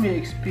 coming from your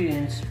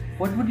experience,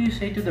 what would you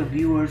say to the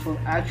viewers who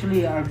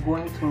actually are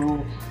going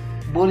through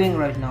bullying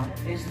right now?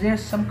 Is there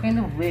some kind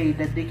of way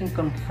that they can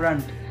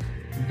confront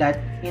that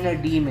inner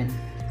demon,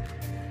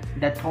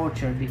 that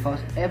torture? Because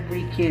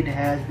every kid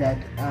has that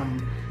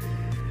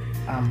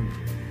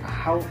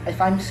how,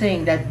 if I'm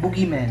saying that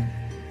boogeyman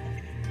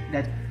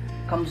that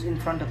comes in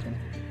front of them,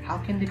 how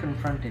can they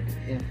confront it?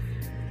 If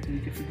you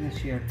can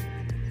share.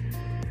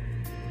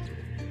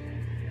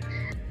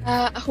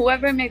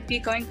 Whoever may be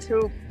going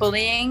through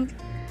bullying,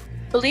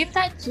 believe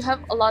that you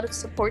have a lot of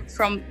support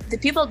from the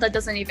people that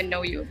doesn't even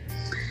know you.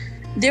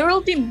 There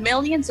will be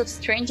millions of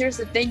strangers.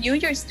 If they knew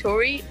your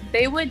story,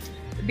 they would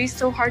be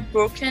so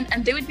heartbroken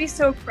and they would be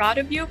so proud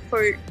of you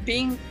for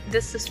being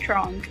this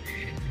strong.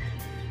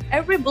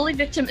 Every bully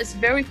victim is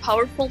very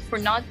powerful for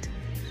not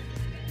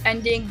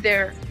ending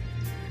their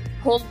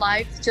whole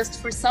life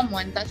just for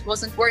someone that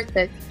wasn't worth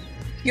it.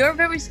 You're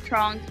very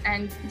strong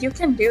and you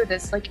can do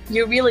this, like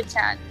you really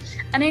can.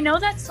 And I know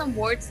that some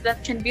words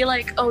that can be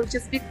like, oh,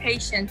 just be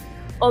patient,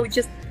 oh,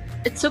 just,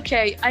 it's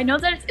okay. I know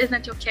that it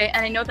isn't okay,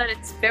 and I know that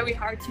it's very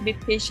hard to be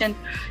patient,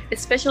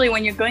 especially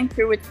when you're going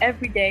through it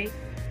every day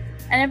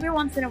and every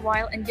once in a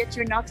while, and yet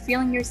you're not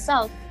feeling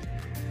yourself.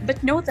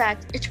 But know that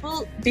it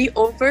will be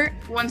over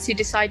once you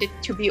decide it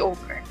to be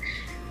over.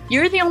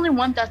 You're the only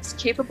one that's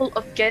capable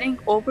of getting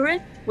over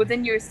it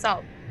within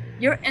yourself.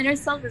 Your inner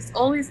self is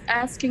always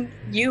asking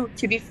you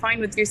to be fine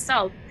with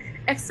yourself.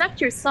 Accept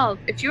yourself.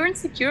 If you're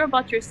insecure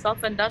about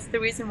yourself and that's the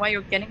reason why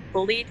you're getting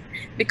bullied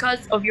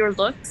because of your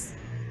looks,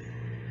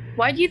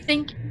 why do you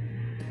think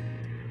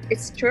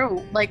it's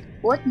true? Like,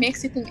 what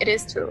makes you think it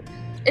is true?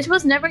 It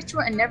was never true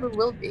and never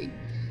will be.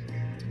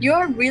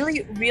 You're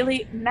really,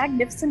 really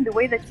magnificent the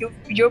way that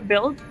you're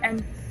built,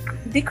 and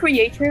the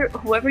creator,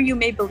 whoever you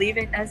may believe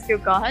in as your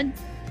God,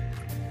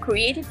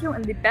 created you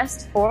in the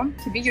best form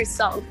to be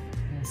yourself.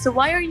 So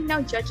why are you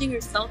now judging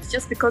yourself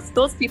just because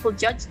those people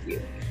judged you?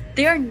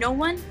 They are no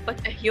one but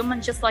a human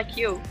just like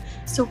you.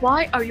 So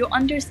why are you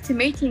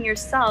underestimating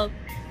yourself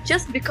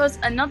just because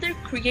another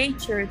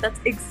creature that's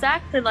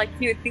exactly like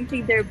you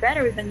thinking they're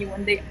better than you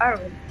when they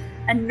aren't?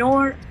 And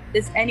nor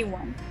is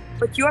anyone.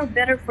 But you are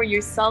better for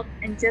yourself,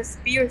 and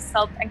just be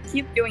yourself and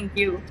keep doing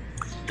you.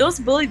 those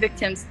bully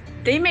victims,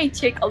 they may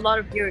take a lot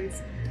of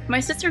years. My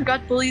sister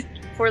got bullied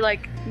for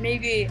like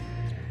maybe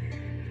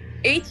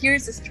 8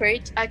 years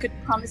straight. I could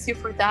promise you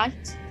for that.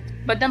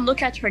 But then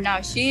look at her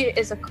now. She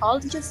is a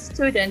college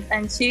student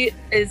and she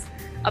is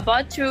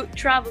about to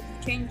travel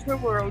to change her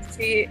world.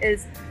 She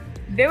is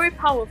very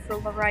powerful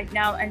right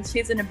now and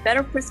she's in a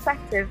better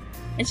perspective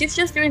and she's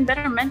just doing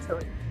better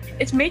mentally.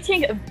 It may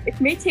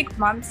take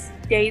months,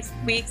 days,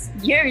 weeks,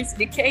 years,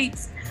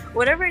 decades,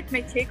 whatever it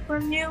may take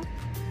from you.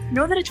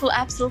 Know that it will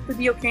absolutely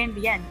be okay in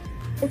the end.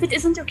 If it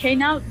isn't okay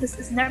now, this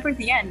is never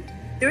the end.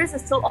 There is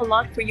still a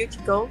lot for you to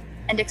go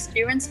and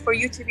experience for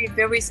you to be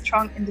very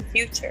strong in the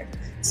future.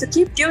 So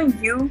keep doing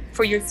you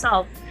for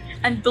yourself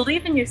and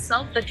believe in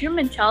yourself that your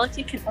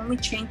mentality can only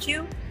change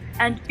you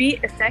and be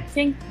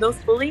affecting those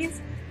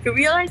bullies to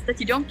realize that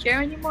you don't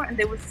care anymore and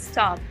they will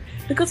stop.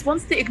 Because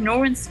once the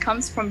ignorance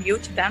comes from you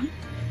to them,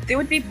 they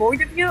would be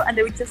bored of you and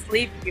they would just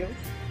leave you.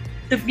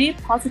 To be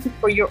positive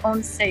for your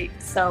own sake.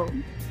 So,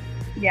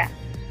 yeah.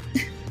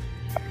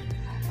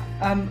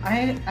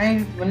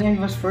 I when I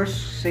was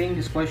first saying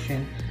this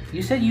question,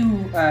 you said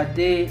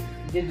they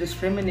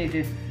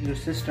discriminated your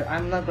sister.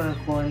 I'm not gonna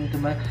go into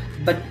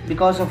but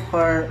because of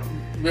her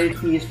where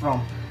she is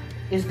from,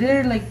 is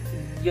there like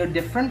you're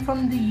different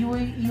from the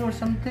UAE or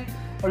something,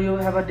 or you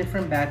have a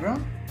different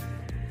background?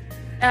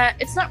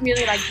 It's not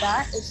really like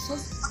that. It's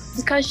just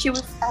because she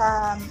was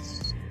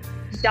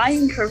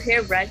dyeing her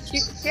hair red.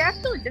 She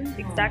actually didn't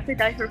exactly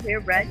dye her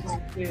hair red.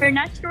 Her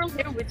natural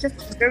hair was just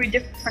a very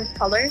different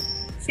color.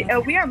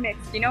 We are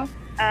mixed, you know.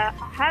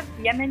 Have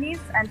Yemenis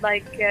and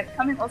like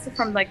coming also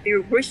from like the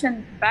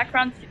Russian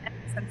background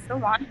and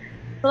so on.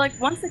 So like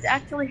once it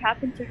actually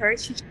happened to her,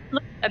 she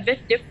looked a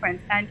bit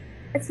different, and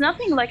it's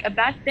nothing like a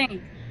bad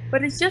thing,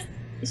 but it's just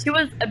she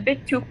was a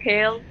bit too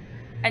pale,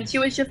 and she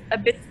was just a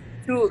bit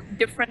too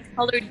different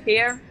colored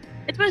hair.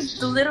 It was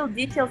the little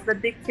details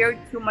that they cared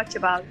too much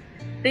about.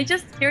 They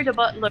just cared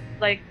about look.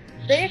 Like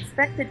they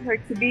expected her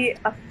to be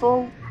a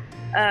full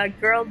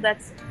girl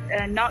that's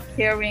not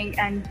caring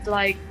and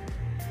like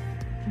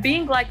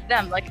being like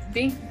them, like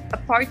being a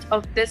part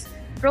of this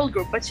girl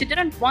group. But she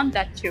didn't want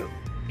that to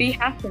be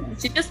happening.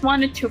 She just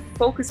wanted to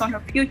focus on her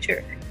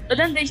future. But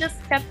then they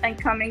just kept on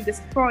coming,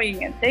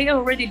 destroying it. They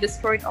already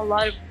destroyed a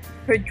lot of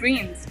her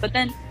dreams, but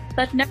then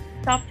that never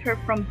stopped her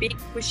from being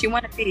who she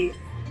wanted to be.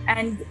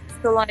 And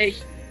so like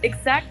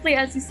exactly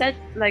as you said,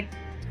 like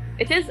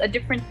it is a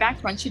different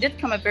background. She did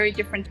come a very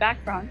different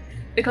background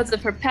because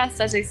of her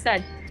past. As I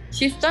said,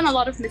 she's done a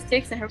lot of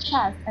mistakes in her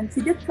past and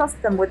she did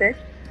trust them with it.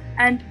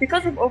 And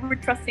because of over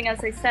trusting,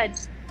 as I said,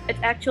 it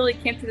actually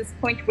came to this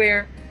point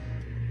where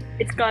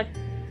it's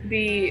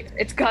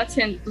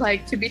gotten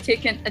like to be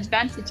taken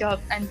advantage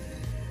of and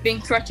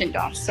being threatened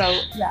of.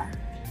 So yeah.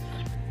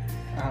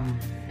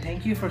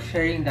 Thank you for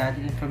sharing that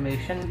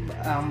information.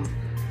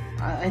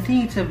 I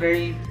think it's a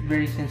very,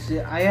 very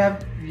sincere. I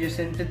have your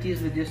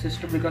sympathies with your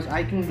sister because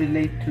I can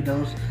relate to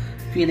those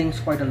feelings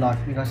quite a lot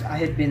because I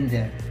had been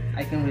there.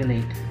 I can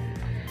relate.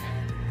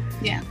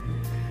 Yeah.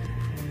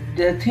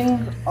 The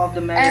thing of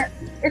the matter.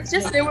 It's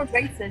just they were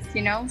racist,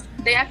 you know.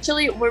 They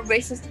actually were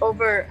racist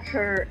over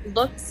her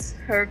looks,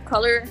 her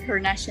color, her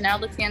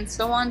nationality, and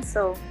so on.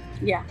 So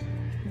yeah.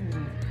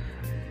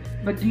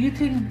 But do you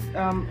think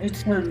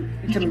it's a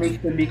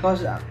mixture?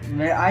 Because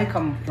where I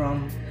come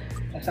from,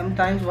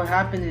 sometimes what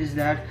happens is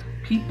that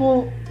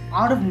people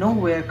out of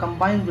nowhere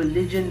combine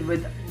religion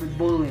with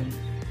bullying.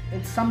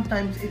 And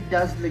sometimes it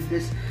does like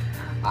this.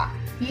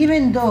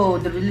 Even though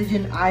the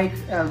religion I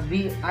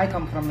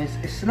come from is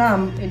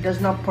Islam, it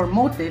does not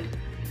promote it.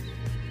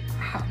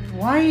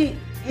 Why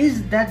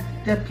is that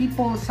the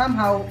people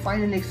somehow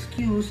find an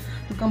excuse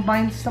to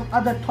combine some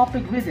other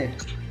topic with it?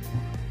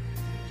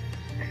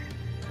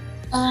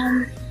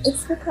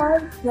 It's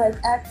because like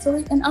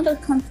actually in other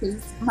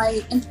countries,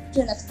 my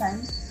internet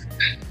friend,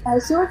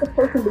 she was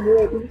supposed to be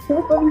UAE. She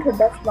was living her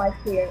best life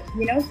here.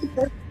 You know,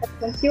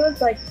 when she was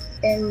like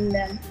in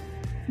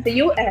the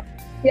US,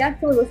 she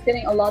actually was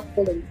getting a lot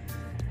bullied.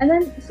 And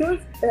then she was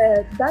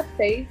that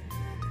phase,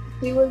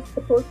 she was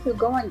supposed to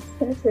go and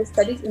finish her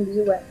studies in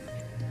the US.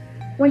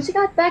 When she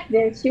got back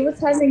there, she was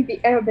having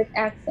the Arabic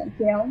accent,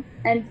 you know,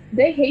 and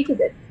they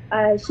hated it.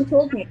 She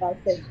told me about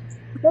it.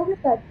 She told me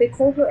that they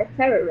called her a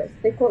terrorist.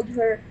 They called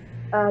her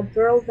a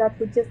girl that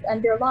would just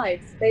end their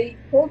lives. They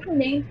called her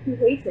names she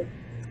hated.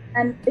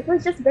 And it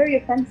was just very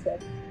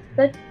offensive.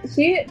 But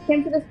she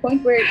came to this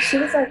point where she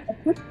was like, I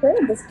can't play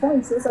at this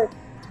point. She was like,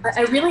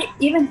 I really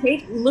even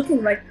hate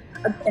looking like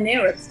an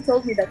Arab. She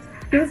told me that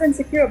she was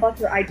insecure about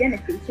her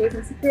identity. She was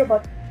insecure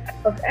about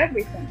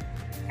everything.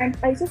 And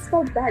I just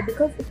felt bad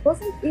because it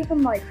wasn't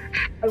even like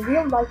a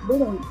real life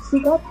bullying. She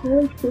got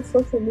bullied through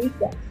social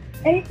media.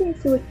 Anything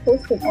she would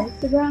post on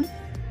Instagram,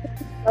 she was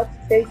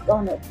judged based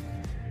on it.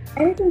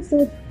 Anything she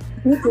would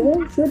be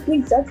doing, she would be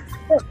judged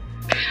for it.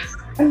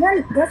 And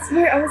then that's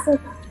where I was like,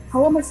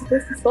 how am I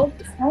supposed to solve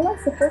this? How am I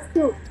supposed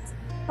to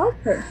help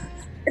her?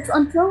 It's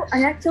until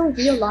I actually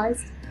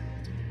realized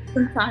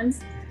sometimes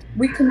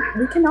we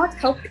cannot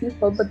help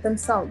people but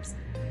themselves.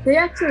 They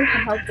actually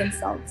can help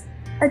themselves.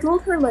 I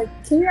told her like,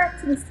 can you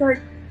actually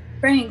start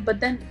praying, but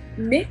then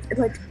make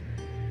like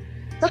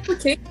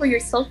supplicate for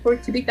yourself for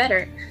it to be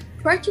better.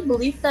 Try to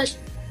believe that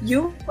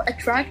you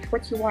attract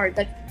what you are.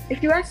 That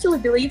if you actually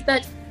believe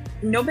that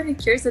nobody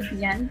cares at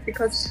the end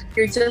because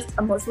you're just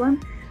a Muslim,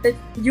 that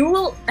you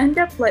will end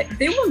up like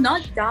they will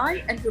not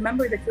die and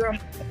remember that you're a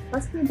Muslim.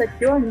 Trust me, that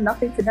you are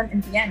nothing to them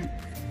in the end.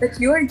 That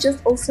you are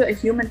just also a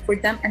human for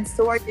them, and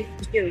so are they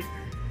for you.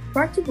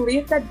 Try to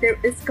believe that there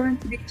is going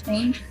to be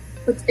change,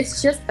 but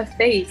it's just a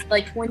phase.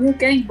 Like when you're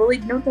getting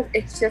bullied, know that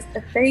it's just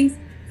a phase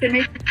to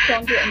make you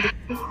stronger and be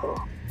peaceful.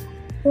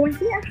 So when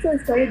she actually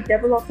started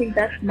developing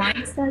that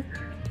mindset,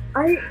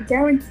 I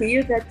guarantee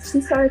you that she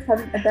started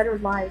having a better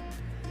life.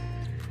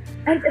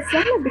 And it's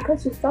not like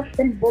because she stopped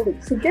getting bullied.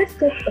 She did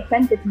get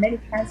offended many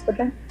times, but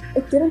then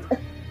it didn't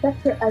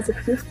affect her as it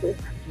used to.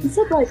 She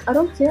said like, I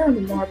don't care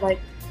anymore. Like,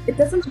 it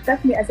doesn't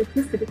affect me as it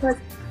used to because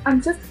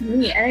I'm just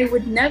me and I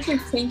would never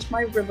change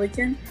my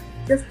religion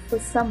just for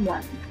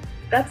someone.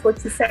 That's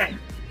what she said.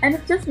 And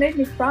it just made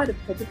me proud of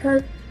her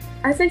because,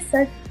 as I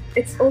said,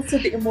 it's also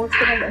the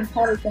emotional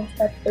intelligence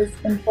that is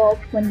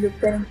involved when you're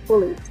getting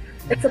bullied.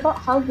 It's about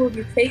how will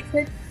you take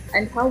it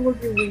and how will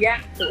you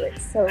react to it.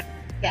 So,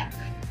 yeah.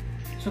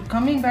 So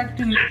coming back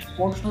to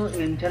emotional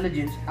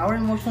intelligence, our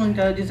emotional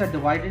intelligence are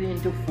divided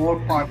into 4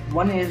 parts.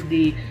 One is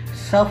the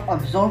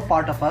self-absorbed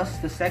part of us.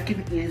 The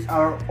second is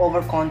our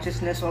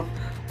overconsciousness of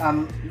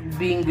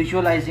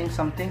visualizing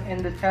something, and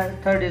the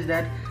third is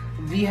that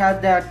we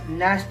have that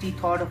nasty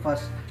thought of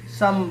us,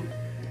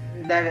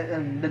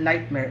 the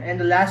nightmare, and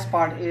the last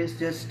part is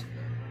just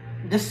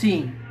the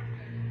seeing.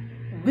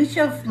 Which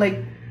of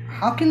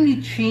how can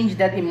we change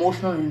that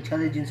emotional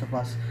intelligence of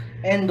us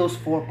and those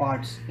 4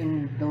 parts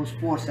in those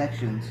 4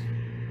 sections?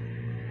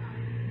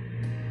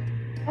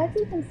 As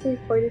you can see,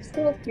 for the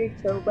school of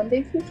future, when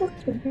they teach us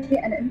to be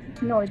an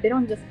entrepreneur, they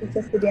don't just teach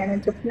us to be an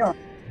entrepreneur.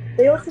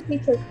 They also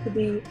teach us to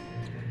be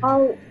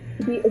how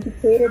to be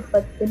educated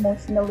but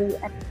emotionally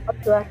and how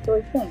to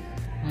actually think.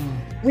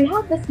 We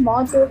have this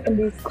module in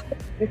the school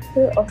of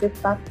future of this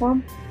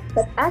platform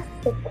that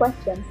asks us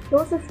questions,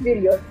 shows us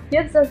videos,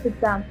 gives us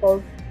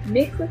examples,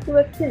 makes us do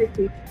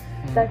activities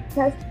that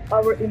test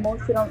our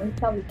emotional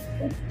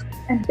intelligence.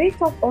 And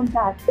based off on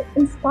that, it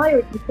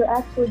inspired me to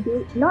actually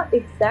do not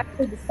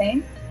exactly the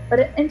same, but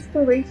an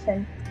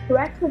inspiration to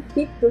actually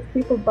teach those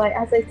people by,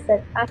 as I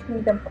said,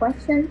 asking them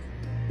questions,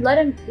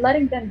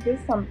 letting them do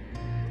some,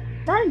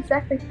 not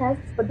exactly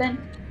tests, but then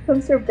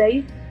some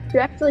surveys to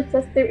actually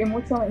test their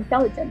emotional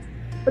intelligence.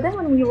 But then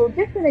when we will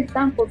give them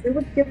examples, we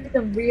would give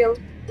them real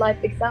life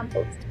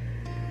examples.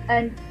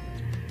 And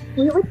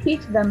we would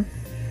teach them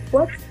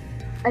what's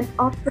an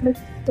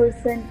optimist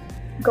person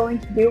going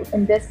to do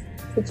in this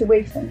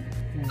situation.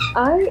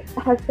 I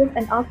have been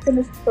an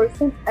optimist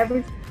person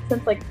ever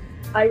since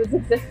I was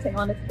existing,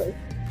 honestly.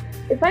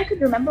 If I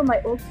could remember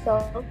my old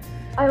self,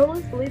 I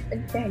always believed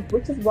in change,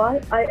 which is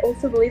why I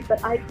also believe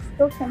that I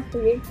still can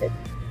create it.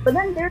 But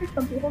then there are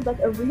some people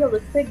that are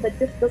realistic, that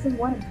just doesn't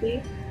want to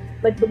be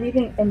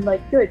believing in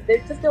good.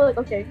 They just feel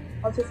okay,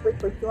 I'll just wait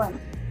for it to end.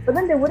 But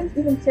then they wouldn't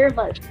even care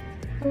life.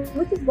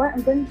 Which is why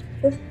I'm going to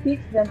just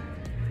teach them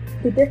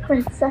the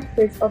different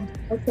sectors of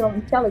emotional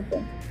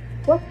intelligence,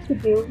 what to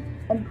do,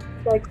 and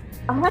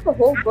I have a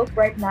whole book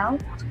right now.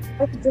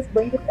 I could just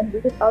bring it and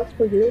read it out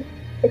for you.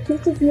 It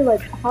teaches you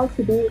how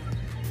to be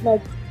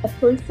a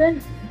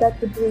person that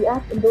would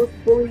react in those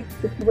bullied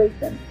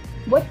situations.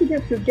 What to do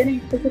if you're getting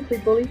physically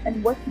bullied,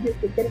 and what to do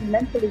if you're getting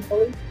mentally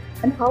bullied,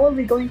 and how are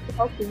we going to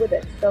help you with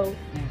it. So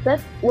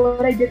that's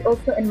what I did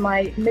also in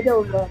my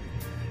middle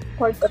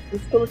part of the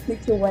school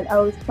teacher when I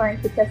was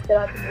trying to test it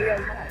out in real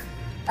life.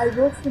 I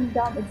wrote some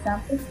down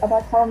examples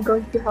about how I'm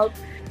going to help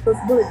those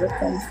bullied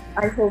victims.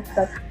 I hope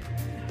that.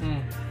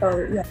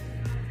 So yeah.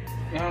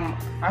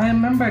 I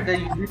remember that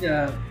you did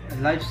a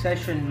live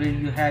session where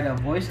you had a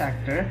voice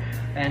actor,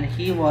 and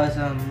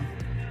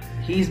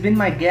he's been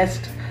my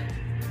guest,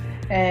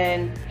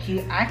 and he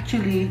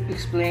actually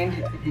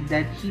explained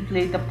that he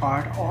played the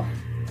part of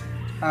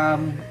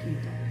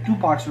 2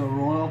 parts of the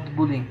role of the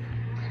bullying.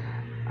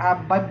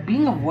 By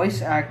being a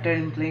voice actor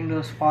and playing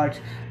those parts,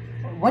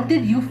 what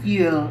did you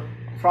feel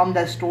from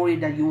that story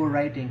that you were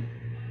writing?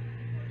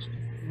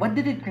 What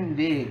did it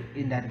convey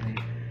in that way?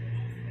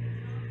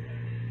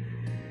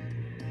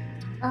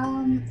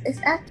 It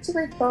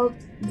actually felt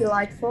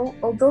delightful,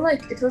 although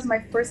it was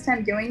my first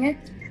time doing it.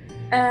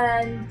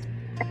 And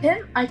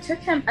I took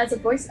him as a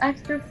voice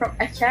actor from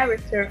a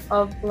character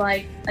of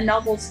a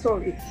novel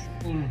story.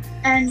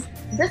 And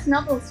this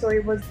novel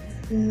story was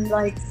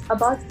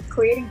about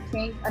creating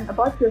change and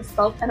about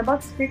yourself and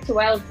about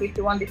spirituality, if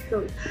you want the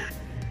truth.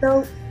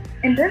 So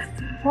in this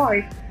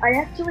part, I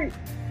actually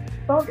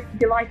felt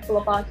delightful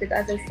about it.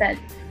 As I said,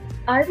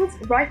 I was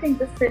writing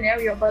this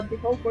scenario about the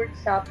whole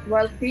workshop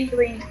while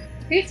feeling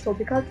peaceful,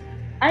 because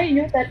I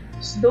knew that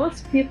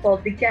those people,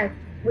 the guests,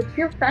 would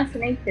feel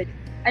fascinated,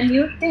 a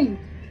new thing,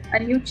 a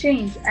new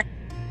change, and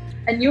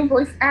a new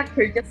voice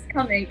actor just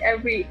coming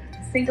every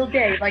single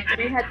day.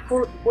 We had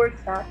 4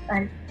 workshops,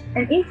 and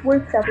in each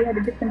workshop we had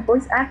a different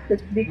voice actor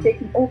to be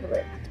taking over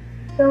it.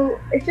 So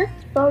it just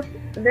felt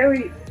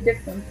very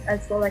different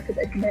as well, I could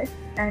admit,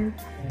 and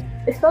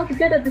it felt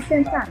good at the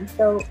same time.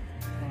 So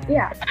Mm.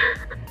 yeah,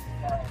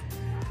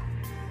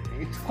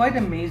 It's quite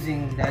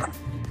amazing that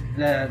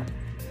the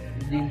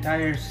the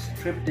entire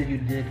trip that you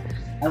did.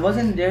 I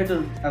wasn't there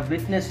to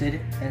witness it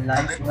in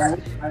life. But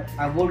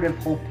I would have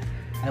hoped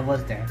I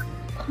was there.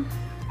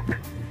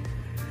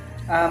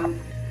 Um,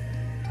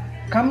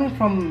 Coming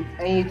from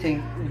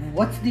anything,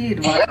 what's the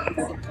advice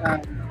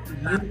that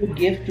you would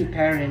give to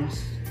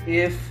parents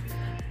if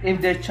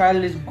their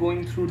child is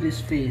going through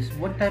this phase?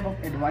 What type of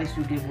advice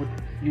you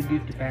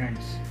give to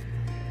parents?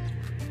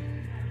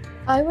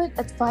 I would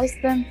advise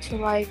them to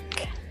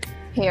like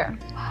hear.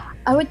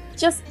 I would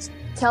just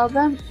tell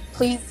them,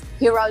 please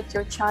hear out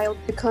your child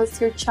because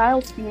your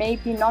child may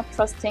be not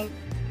trusting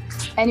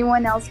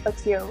anyone else but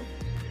you.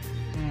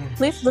 Mm,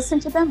 Please listen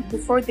to them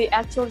before they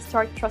actually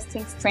start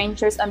trusting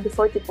strangers and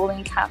before the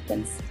bullying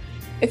happens.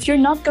 If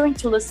you're not going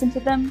to listen to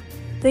them,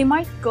 they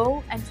might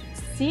go and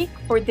seek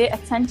for their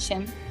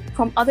attention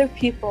from other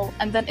people,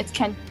 and then it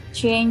can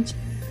change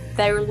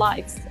their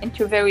lives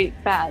into very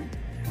bad.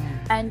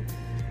 mm, And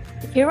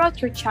hear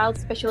out your child,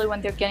 especially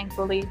when they're getting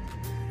bullied.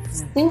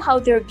 mm, See how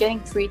they're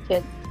getting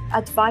treated.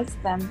 Advise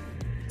them.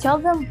 Tell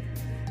them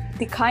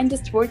the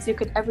kindest words you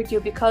could ever do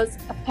because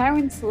a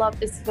parent's love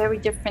is very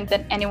different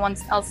than anyone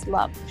else's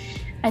love.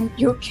 And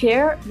your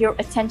care, your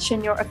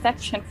attention, your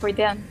affection for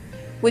them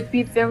would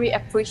be very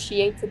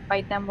appreciated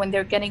by them when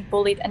they're getting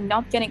bullied and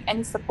not getting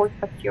any support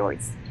but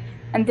yours.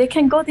 And they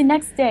can go the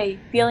next day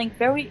feeling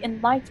very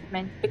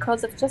enlightenment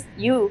because of just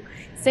you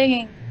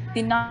saying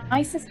the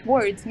nicest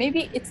words.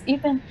 Maybe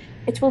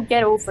it will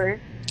get over.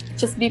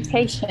 Just be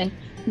patient.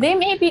 They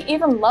maybe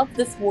even love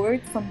this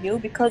word from you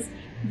because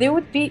they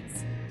would be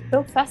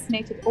so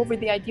fascinated over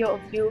the idea of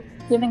you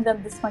giving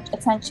them this much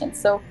attention.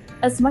 So,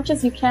 as much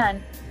as you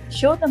can,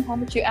 show them how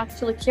much you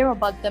actually care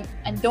about them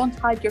and don't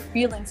hide your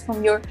feelings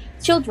from your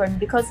children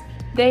because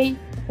they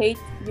hate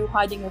you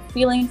hiding your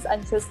feelings,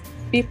 and just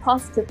be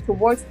positive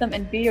towards them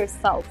and be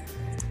yourself.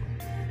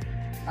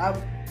 Uh,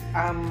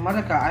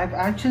 Malaka, I've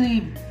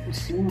actually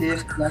seen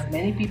this that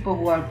many people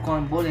who have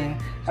gone bullying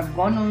have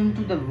gone on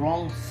to the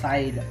wrong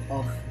side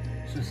of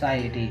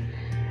society.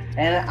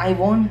 And I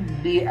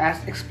won't be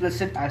as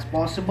explicit as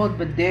possible,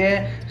 but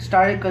they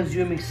started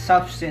consuming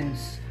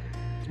substance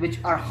which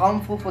are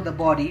harmful for the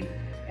body,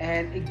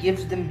 and it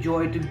gives them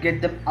joy to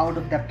get them out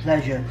of that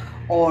pleasure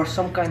or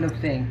some kind of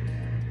thing.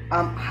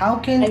 How I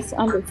can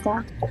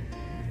understand.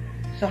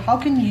 how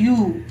can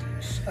you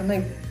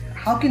like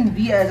how can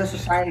we as a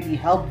society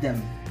help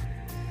them?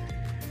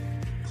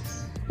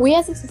 We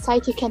as a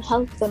society can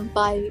help them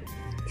by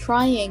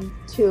trying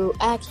to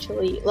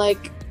actually,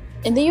 like,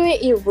 in the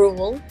UAE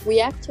rule,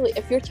 we actually,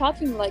 if you're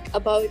talking like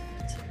about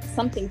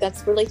something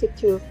that's related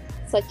to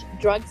such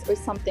drugs or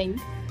something,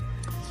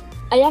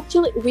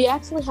 we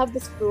actually have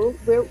this rule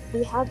where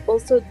we have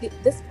also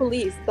this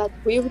police that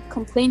we would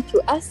complain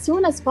to as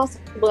soon as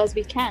possible as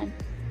we can,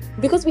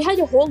 because we had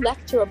a whole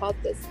lecture about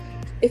this.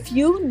 If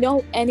you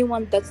know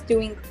anyone that's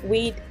doing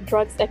weed,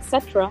 drugs,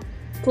 etc.,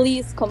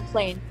 please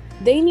complain.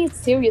 They need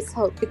serious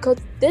help because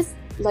this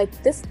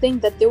thing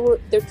that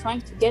they're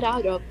trying to get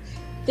out of,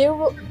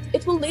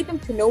 it will lead them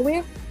to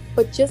nowhere,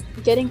 but just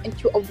getting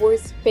into a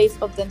worse phase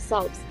of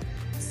themselves.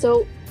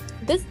 So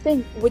this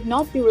thing would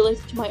not be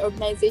related to my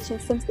organization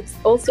since it's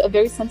also a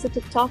very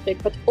sensitive topic,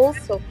 but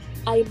also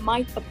I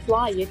might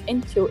apply it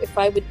into if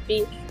I would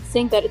be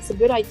saying that it's a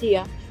good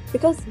idea,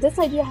 because this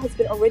idea has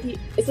been already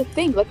is a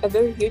thing, like a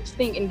very huge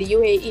thing in the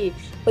UAE.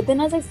 But then,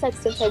 as I said,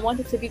 since I want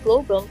it to be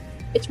global,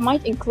 it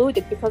might include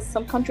it because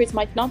some countries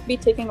might not be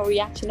taking a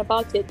reaction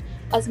about it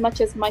as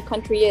much as my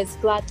country is,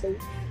 gladly.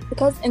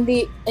 Because in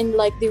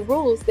like the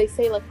rules, they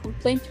say like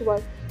complain to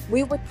us.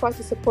 We would try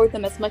to support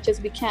them as much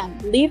as we can.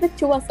 Leave it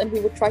to us and we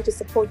would try to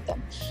support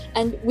them.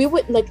 And we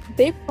would, like,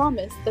 they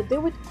promised that they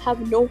would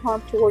have no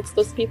harm towards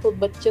those people,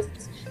 but just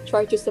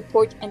try to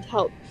support and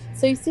help.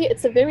 So you see,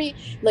 it's a very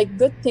like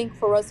good thing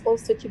for us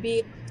also to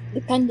be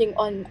depending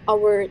on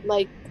our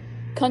like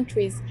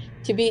countries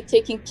to be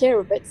taking care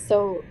of it.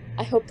 So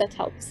I hope that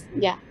helps.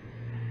 Yeah.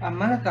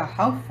 Malaka,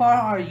 how far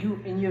are you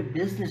in your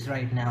business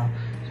right now?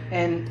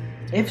 And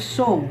if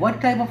so,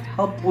 what type of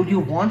help would you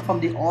want from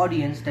the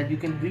audience that you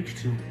can reach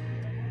to?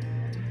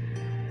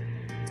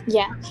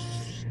 Yeah.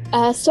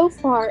 So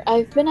far,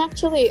 I've been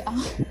actually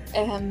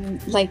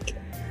like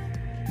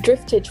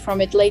drifted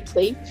from it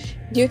lately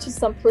due to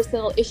some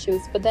personal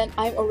issues, but then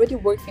I'm already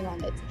working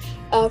on it.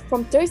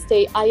 From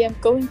Thursday, I am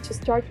going to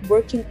start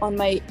working on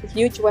my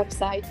huge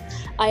website.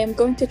 I am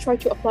going to try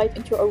to apply it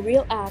into a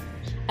real app.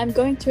 I'm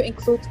going to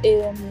include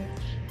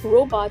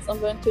robots. I'm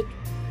going to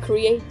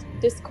create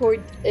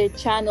Discord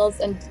channels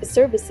and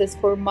services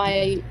for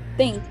my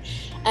thing,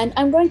 and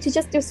I'm going to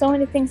just do so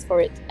many things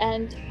for it.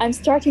 And I'm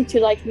starting to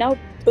like now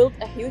build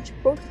a huge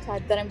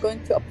prototype that I'm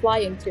going to apply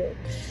into.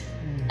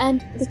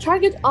 And the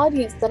target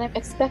audience that I'm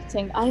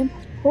expecting, I am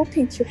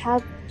hoping to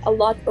have a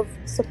lot of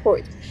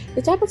support.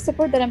 The type of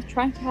support that I'm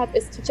trying to have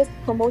is to just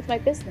promote my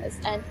business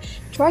and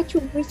try to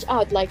reach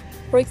out. Like,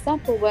 for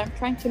example, what I'm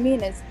trying to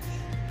mean is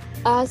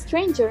A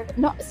stranger,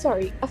 no,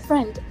 sorry, a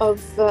friend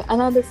of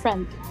another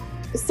friend,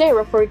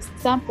 Sarah, for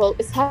example,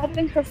 is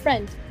having her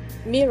friend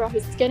Mira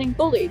who's getting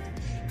bullied.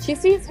 She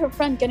sees her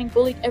friend getting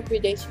bullied every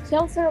day. She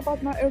tells her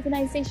about my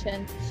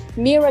organization.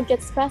 Mira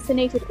gets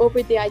fascinated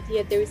over the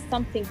idea there is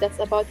something that's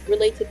about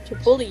related to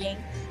bullying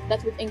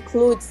that would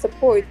include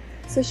support.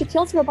 So she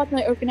tells her about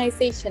my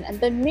organization, and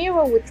then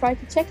Mira would try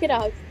to check it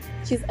out.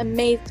 She's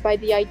amazed by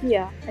the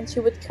idea, and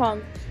she would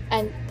come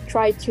and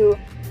try to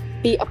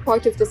be a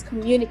part of this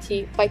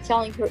community by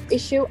telling her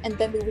issue, and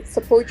then we would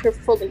support her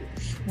fully.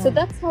 So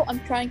that's how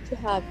I'm trying to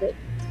have it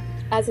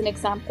as an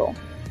example.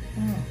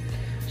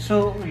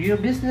 So your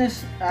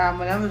business,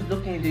 when I was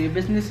looking into your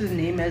business, is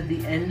named as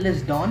the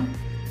Endless Dawn.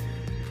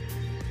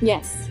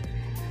 Yes.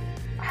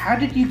 How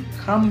did you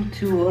come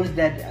towards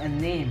that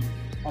name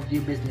of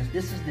your business?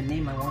 This is the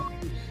name I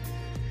want to use.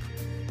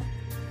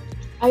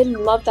 I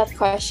love that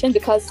question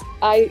because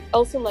I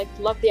also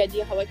love the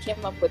idea how I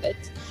came up with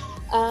it.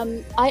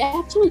 I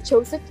actually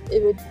chose it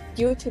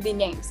due to the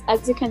names.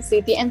 As you can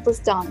see, the Endless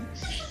Dawn.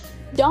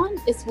 Dawn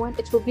is when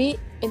it will be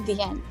in the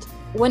end.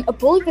 When a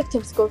bully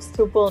victim goes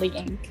through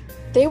bullying,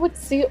 they would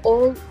see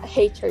all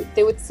hatred,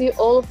 they would see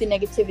all of the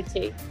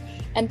negativity,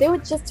 and they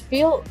would just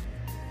feel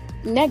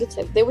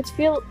negative. They would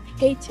feel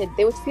hated.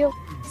 They would feel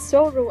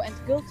sorrow and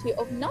guilty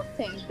of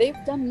nothing. They've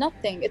done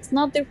nothing. It's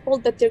not their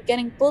fault that they're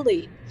getting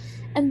bullied.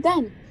 And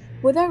then,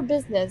 with our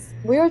business,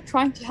 we are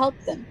trying to help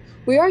them.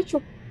 We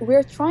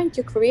are trying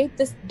to create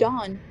this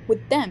dawn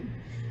with them.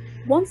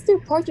 Once they're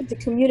part of the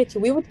community,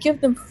 we would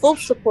give them full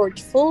support,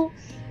 full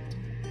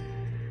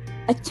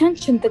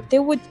attention that they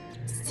would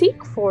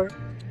seek for.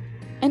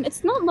 And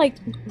it's not like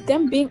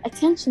them being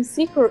attention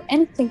seeker or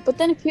anything, but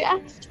then if you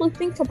actually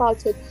think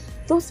about it,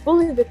 those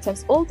bullying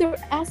victims, all they're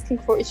asking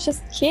for is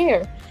just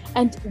care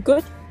and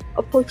good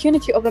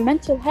opportunity of a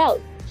mental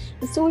health.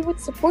 And so we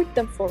would support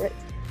them for it.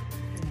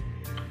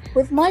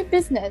 With my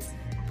business,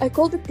 I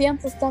called it the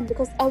Endless Dawn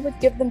because I would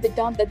give them the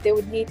dawn that they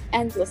would need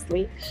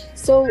endlessly.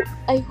 So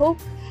I hope,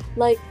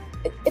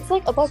 it's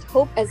like about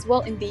hope as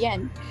well in the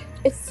end.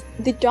 It's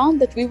the dawn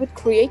that we would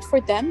create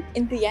for them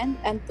in the end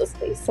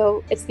endlessly.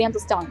 So it's the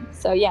Endless Dawn.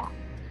 So yeah.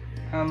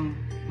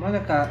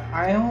 Malaka,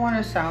 I don't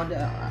want to sound.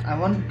 I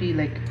want to be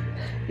like,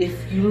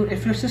 if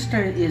your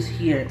sister is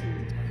here,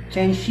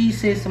 can she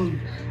say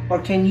some, or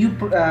can you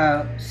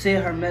say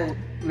her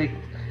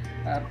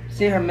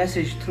say her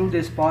message through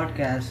this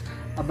podcast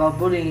about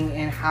bullying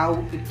and how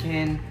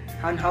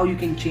you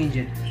can change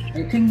it?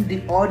 I think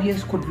the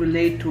audience could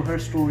relate to her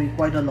story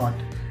quite a lot,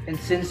 and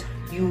since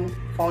you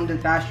found the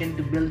passion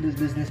to build this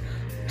business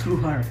through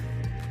her.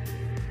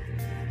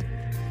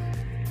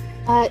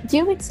 Do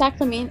you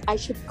exactly mean I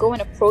should go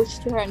and approach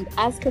to her and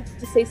ask her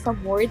to say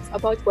some words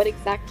about what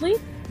exactly?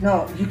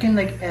 No, you can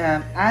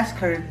ask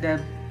her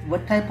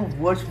what type of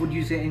words would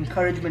you say,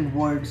 encouragement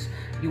words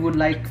you would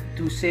like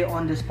to say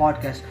on this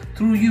podcast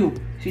through you.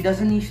 She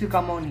doesn't need to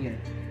come on here.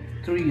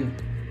 Through you.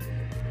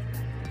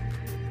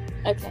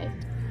 Okay.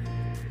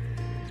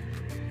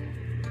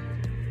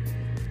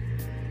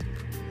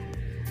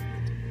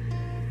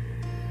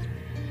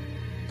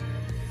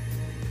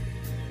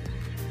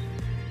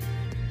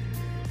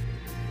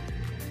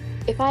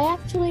 If I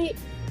actually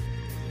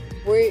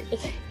were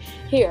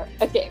here,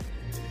 okay.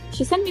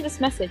 She sent me this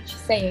message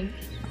saying,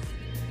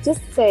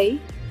 just say,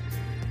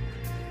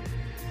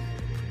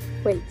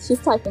 wait, she's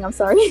typing, I'm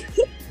sorry.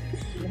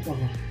 No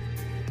problem.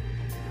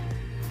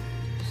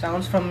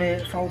 Sounds from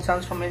it,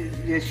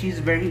 yeah, she's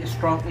a very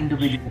strong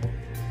individual.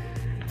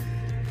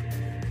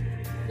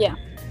 Yeah.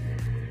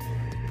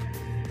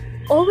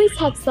 Always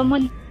have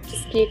someone to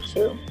speak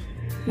to.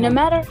 No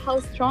matter how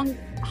strong,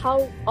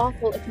 how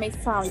awful it may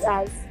sound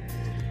as,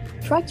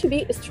 try to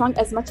be strong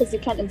as much as you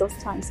can in those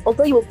times.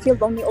 Although you will feel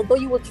lonely, although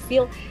you will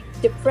feel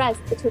depressed,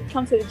 it will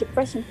come to the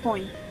depression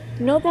point.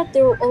 Know that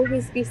there will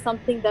always be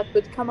something that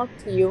would come up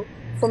to you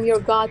from your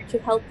God to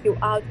help you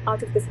out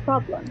of this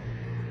problem.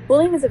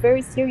 Bullying is a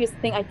very serious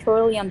thing. I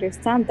totally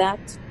understand that.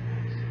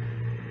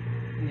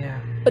 Yeah.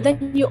 But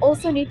then you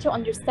also need to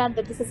understand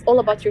that this is all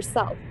about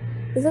yourself.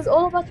 This is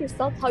all about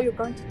yourself, how you're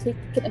going to take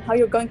it and how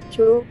you're going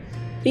to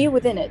be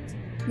within it.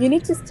 You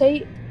need to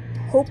stay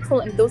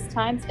hopeful in those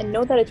times and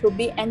know that it will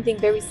be ending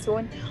very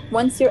soon.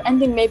 Once you're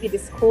ending maybe the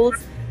schools,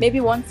 maybe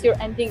once you're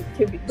ending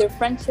their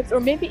friendships, or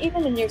maybe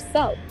even in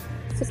yourself.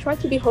 So try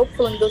to be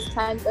hopeful in those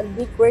times and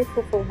be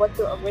grateful for what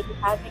you're already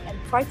having, and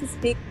try to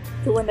speak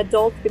to an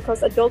adult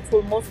because adults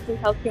will mostly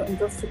help you in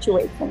those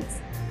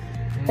situations.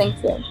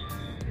 Thank you.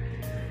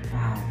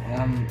 Wow.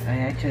 I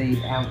actually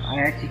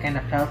kind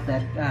of felt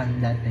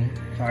that thing.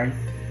 Sorry.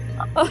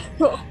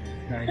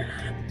 Sorry.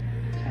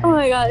 Oh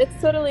my God,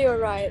 it's totally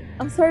alright.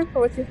 I'm sorry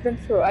for what you've been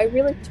through. I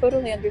really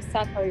totally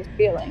understand how you're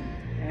feeling.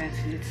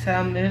 It's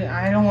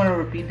I don't want to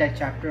repeat that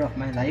chapter of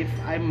my life.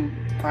 I'm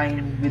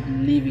fine with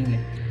leaving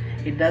it.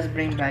 It does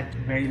bring back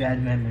very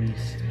bad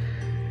memories.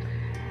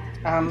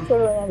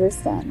 Totally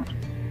understand.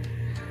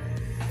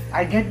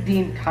 I get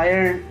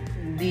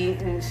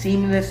the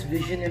seamless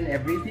vision and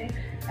everything.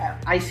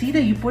 I see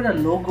that you put a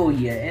logo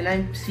here, and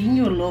I'm seeing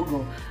your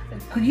logo.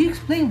 Could you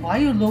explain why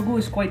your logo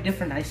is quite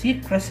different? I see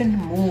a crescent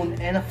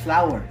moon and a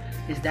flower.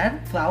 Is that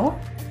a flower?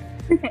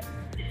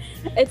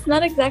 It's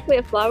not exactly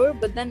a flower,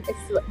 but then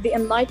it's the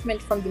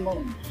enlightenment from the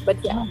moon.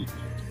 But yeah.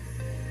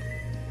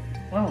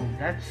 Wow,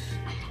 that's.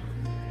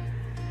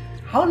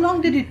 How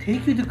long did it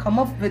take you to come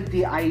up with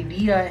the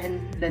idea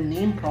and the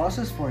name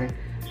process for it?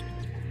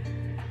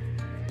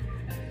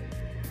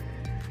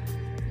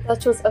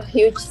 That was a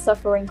huge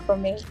suffering for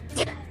me.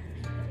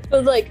 It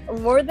was like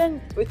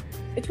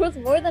it was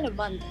more than a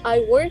month.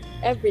 I worked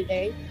every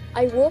day.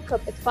 I woke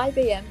up at 5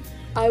 a.m.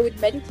 I would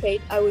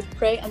meditate, I would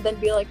pray, and then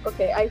be like,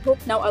 okay, I hope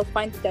now I'll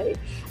find the day.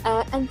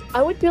 And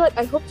I would be like,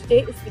 I hope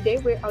today is the day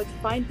where I would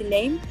find the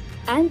name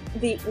and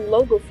the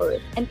logo for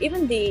it. And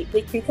even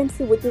like you can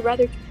see, would you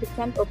rather to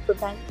pretend or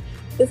prevent?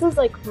 This is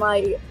like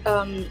my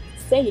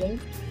saying,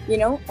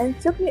 and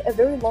it took me a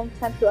very long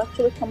time to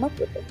actually come up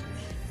with it.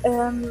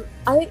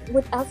 I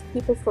would ask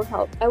people for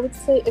help. I would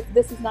say if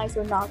this is nice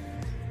or not.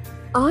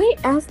 I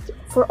asked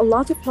for a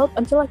lot of help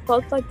until I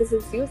felt like this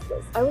is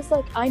useless. I was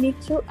like, I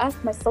need to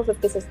ask myself if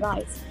this is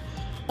nice.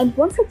 And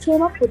once I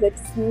came up with it,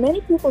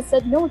 many people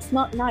said, no, it's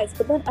not nice.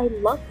 But then I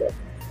loved it.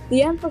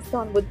 The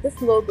Ampersand with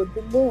this logo,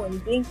 the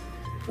moon, being,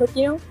 like,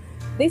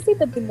 they say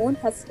that the moon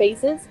has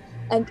phases,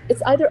 and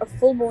it's either a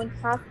full moon,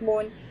 half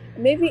moon,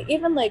 maybe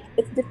even like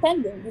it's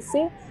depending, you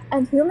see?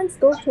 And humans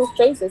go through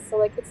phases, so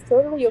like it's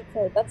totally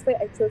okay. That's why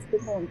I chose the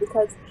moon,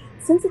 because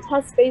since it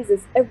has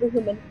phases, every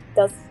human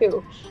does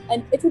too.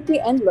 And it would be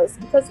endless,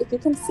 because if you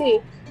can see,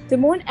 the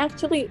moon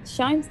actually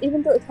shines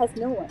even though it has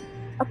no one.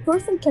 A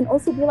person can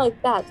also be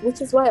like that,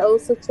 which is why I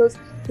also chose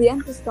the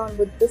Ampersand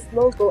with this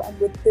logo and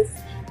with this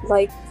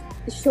like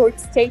short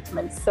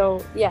statement.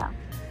 So yeah.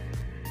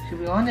 To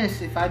be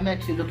honest, if I'm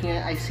actually looking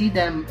at, I see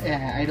them.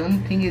 I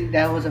don't think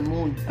that was a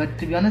moon, but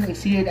to be honest, I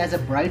see it as a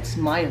bright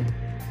smile.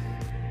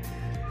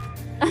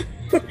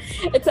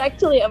 It's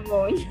actually a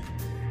moon.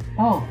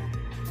 Oh,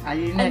 I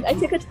didn't. And I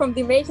took it from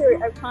the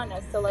major arcana.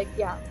 So like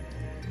yeah.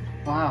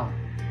 Wow,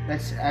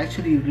 that's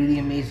actually really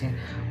amazing.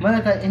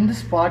 Malaka, in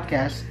this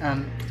podcast,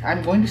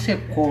 I'm going to say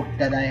a quote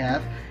that I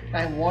have.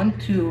 I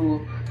want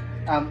to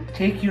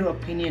take your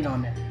opinion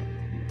on it.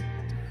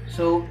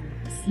 So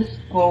this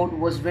quote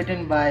was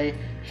written by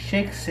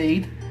Sheikh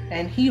Said,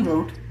 and he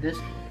wrote this: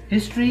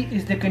 history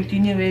is the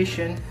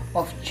continuation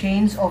of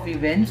chains of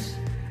events.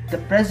 The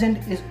present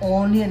is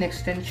only an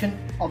extension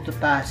of the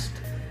past.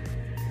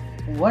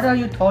 What are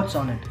your thoughts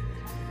on it?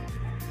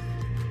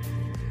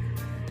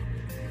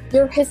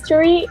 Your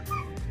history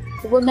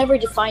will never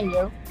define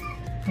you.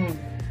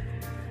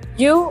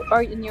 You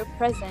are in your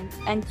present,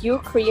 and you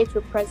create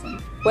your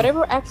present.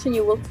 Whatever action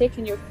you will take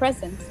in your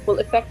present will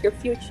affect your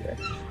future.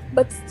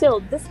 But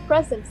still, this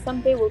present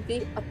someday will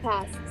be a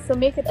past. So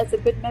make it as a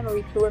good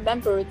memory to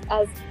remember it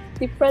as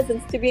the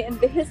present to be in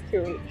the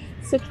history.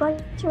 So try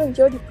to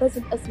enjoy the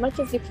present as much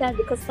as you can,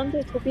 because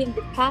someday it will be in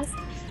the past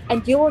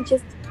and you will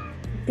just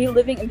be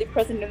living in the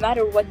present no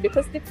matter what,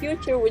 because the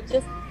future will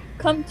just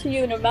come to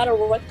you no matter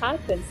what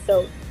happens.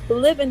 So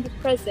live in the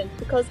present,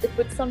 because it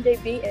would someday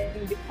be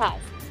in the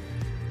past.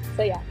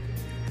 So yeah.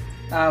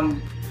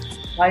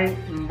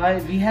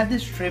 We have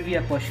this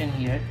trivia question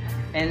here,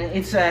 and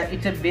it's a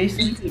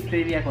basically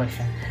trivia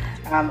question.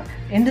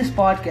 In this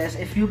podcast,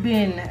 if you've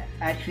been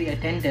actually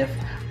attentive,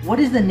 what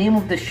is the name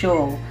of the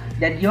show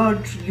that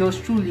yours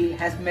truly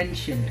has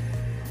mentioned?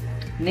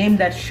 Name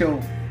that show.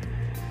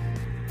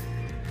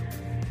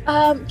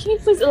 Can you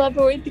please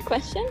elaborate the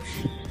question?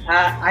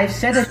 I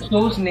said a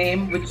show's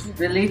name which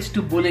relates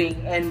to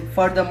bullying, and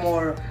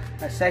furthermore,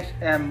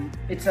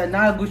 it's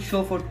not a good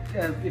show for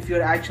if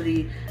you're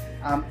actually.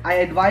 I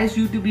advise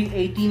you to be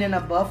 18 and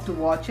above to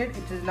watch it.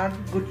 It is not a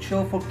good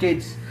show for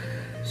kids.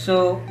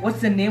 So,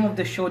 what's the name of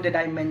the show that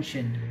I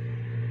mentioned?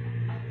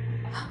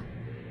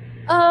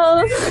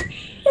 Oh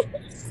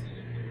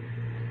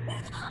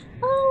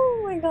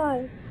my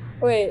god.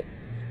 Wait.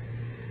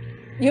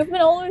 You've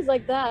been always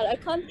like that. I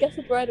can't guess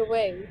it right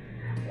away.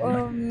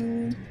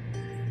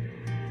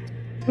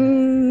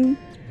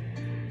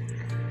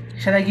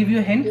 Shall I give you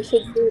a hint? You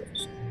should do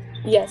it.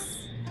 Yes.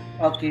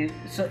 Okay,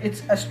 so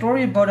it's a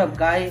story about a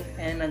guy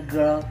and a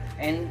girl,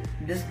 and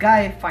this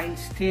guy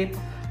finds tape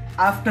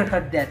after her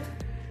death.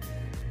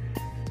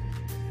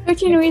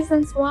 13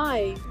 Reasons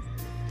Why.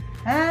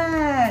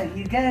 Ah,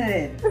 you get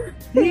it.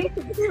 See?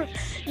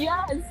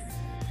 Yes.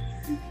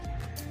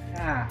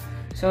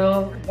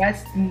 So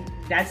that's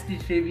the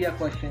trivia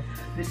question.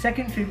 The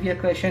second trivia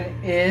question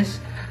is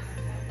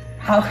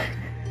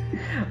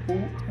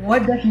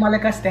what does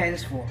Malaka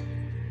stands for?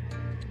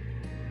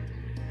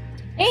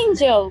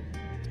 Angel.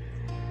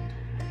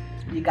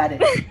 You got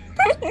it.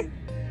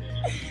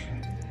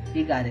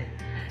 You got it.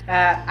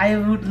 I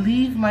would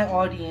leave my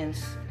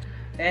audience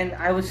and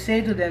I would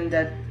say to them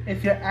that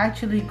if you're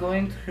actually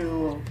going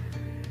through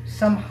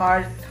some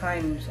hard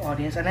times,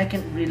 audience, and I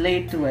can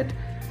relate to it,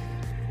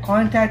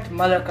 contact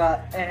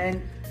Malaka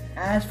and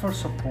ask for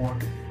support,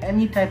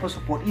 any type of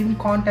support. Even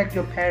contact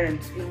your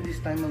parents in this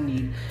time of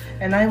need.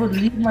 And I would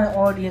leave my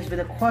audience with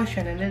a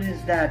question, and it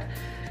is that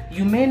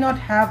You may not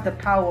have the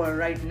power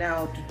right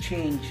now to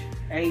change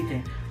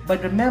anything,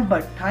 but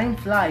remember, time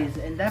flies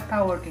and that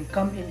power can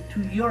come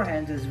into your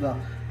hands as well.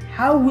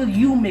 How will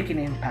you make an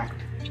impact?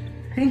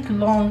 Think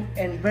long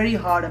and very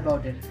hard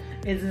about it.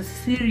 It's a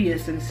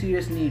serious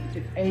need.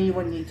 If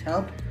anyone needs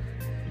help,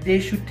 they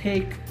should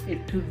take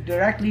it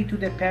directly to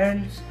their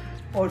parents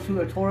or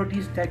to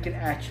authorities that can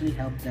actually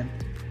help them.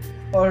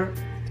 Or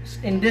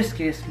in this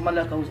case,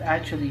 Malaka was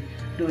actually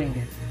doing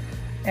it.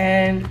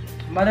 And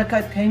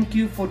Malaka, thank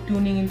you for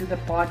tuning into the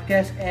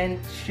podcast and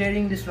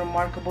sharing this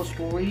remarkable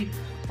story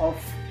of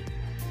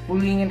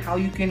bullying and how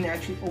you can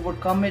actually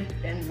overcome it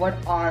and what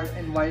are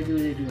and why do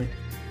they do it.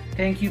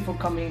 Thank you for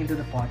coming into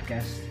the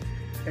podcast.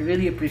 I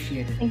really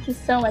appreciate it. Thank you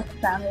so much,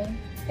 Sami.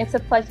 It's a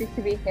pleasure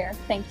to be here.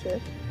 Thank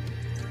you.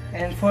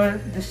 And for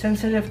the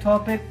sensitive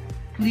topic,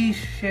 please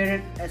share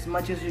it as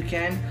much as you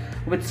can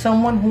with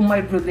someone who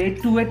might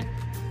relate to it.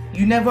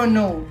 You never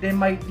know, they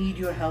might need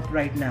your help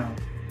right now.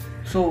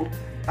 So,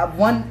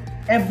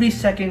 every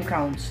second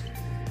counts.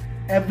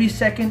 Every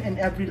second and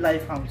every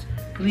life counts.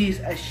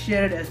 Please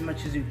share it as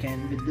much as you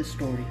can with this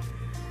story.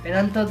 And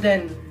until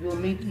then, we'll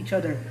meet each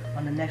other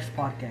on the next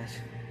podcast.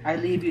 I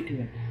leave you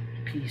to it.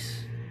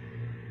 Peace.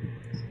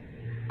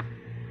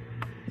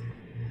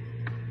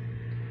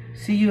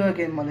 See you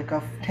again,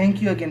 Malika.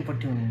 Thank you again for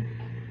tuning.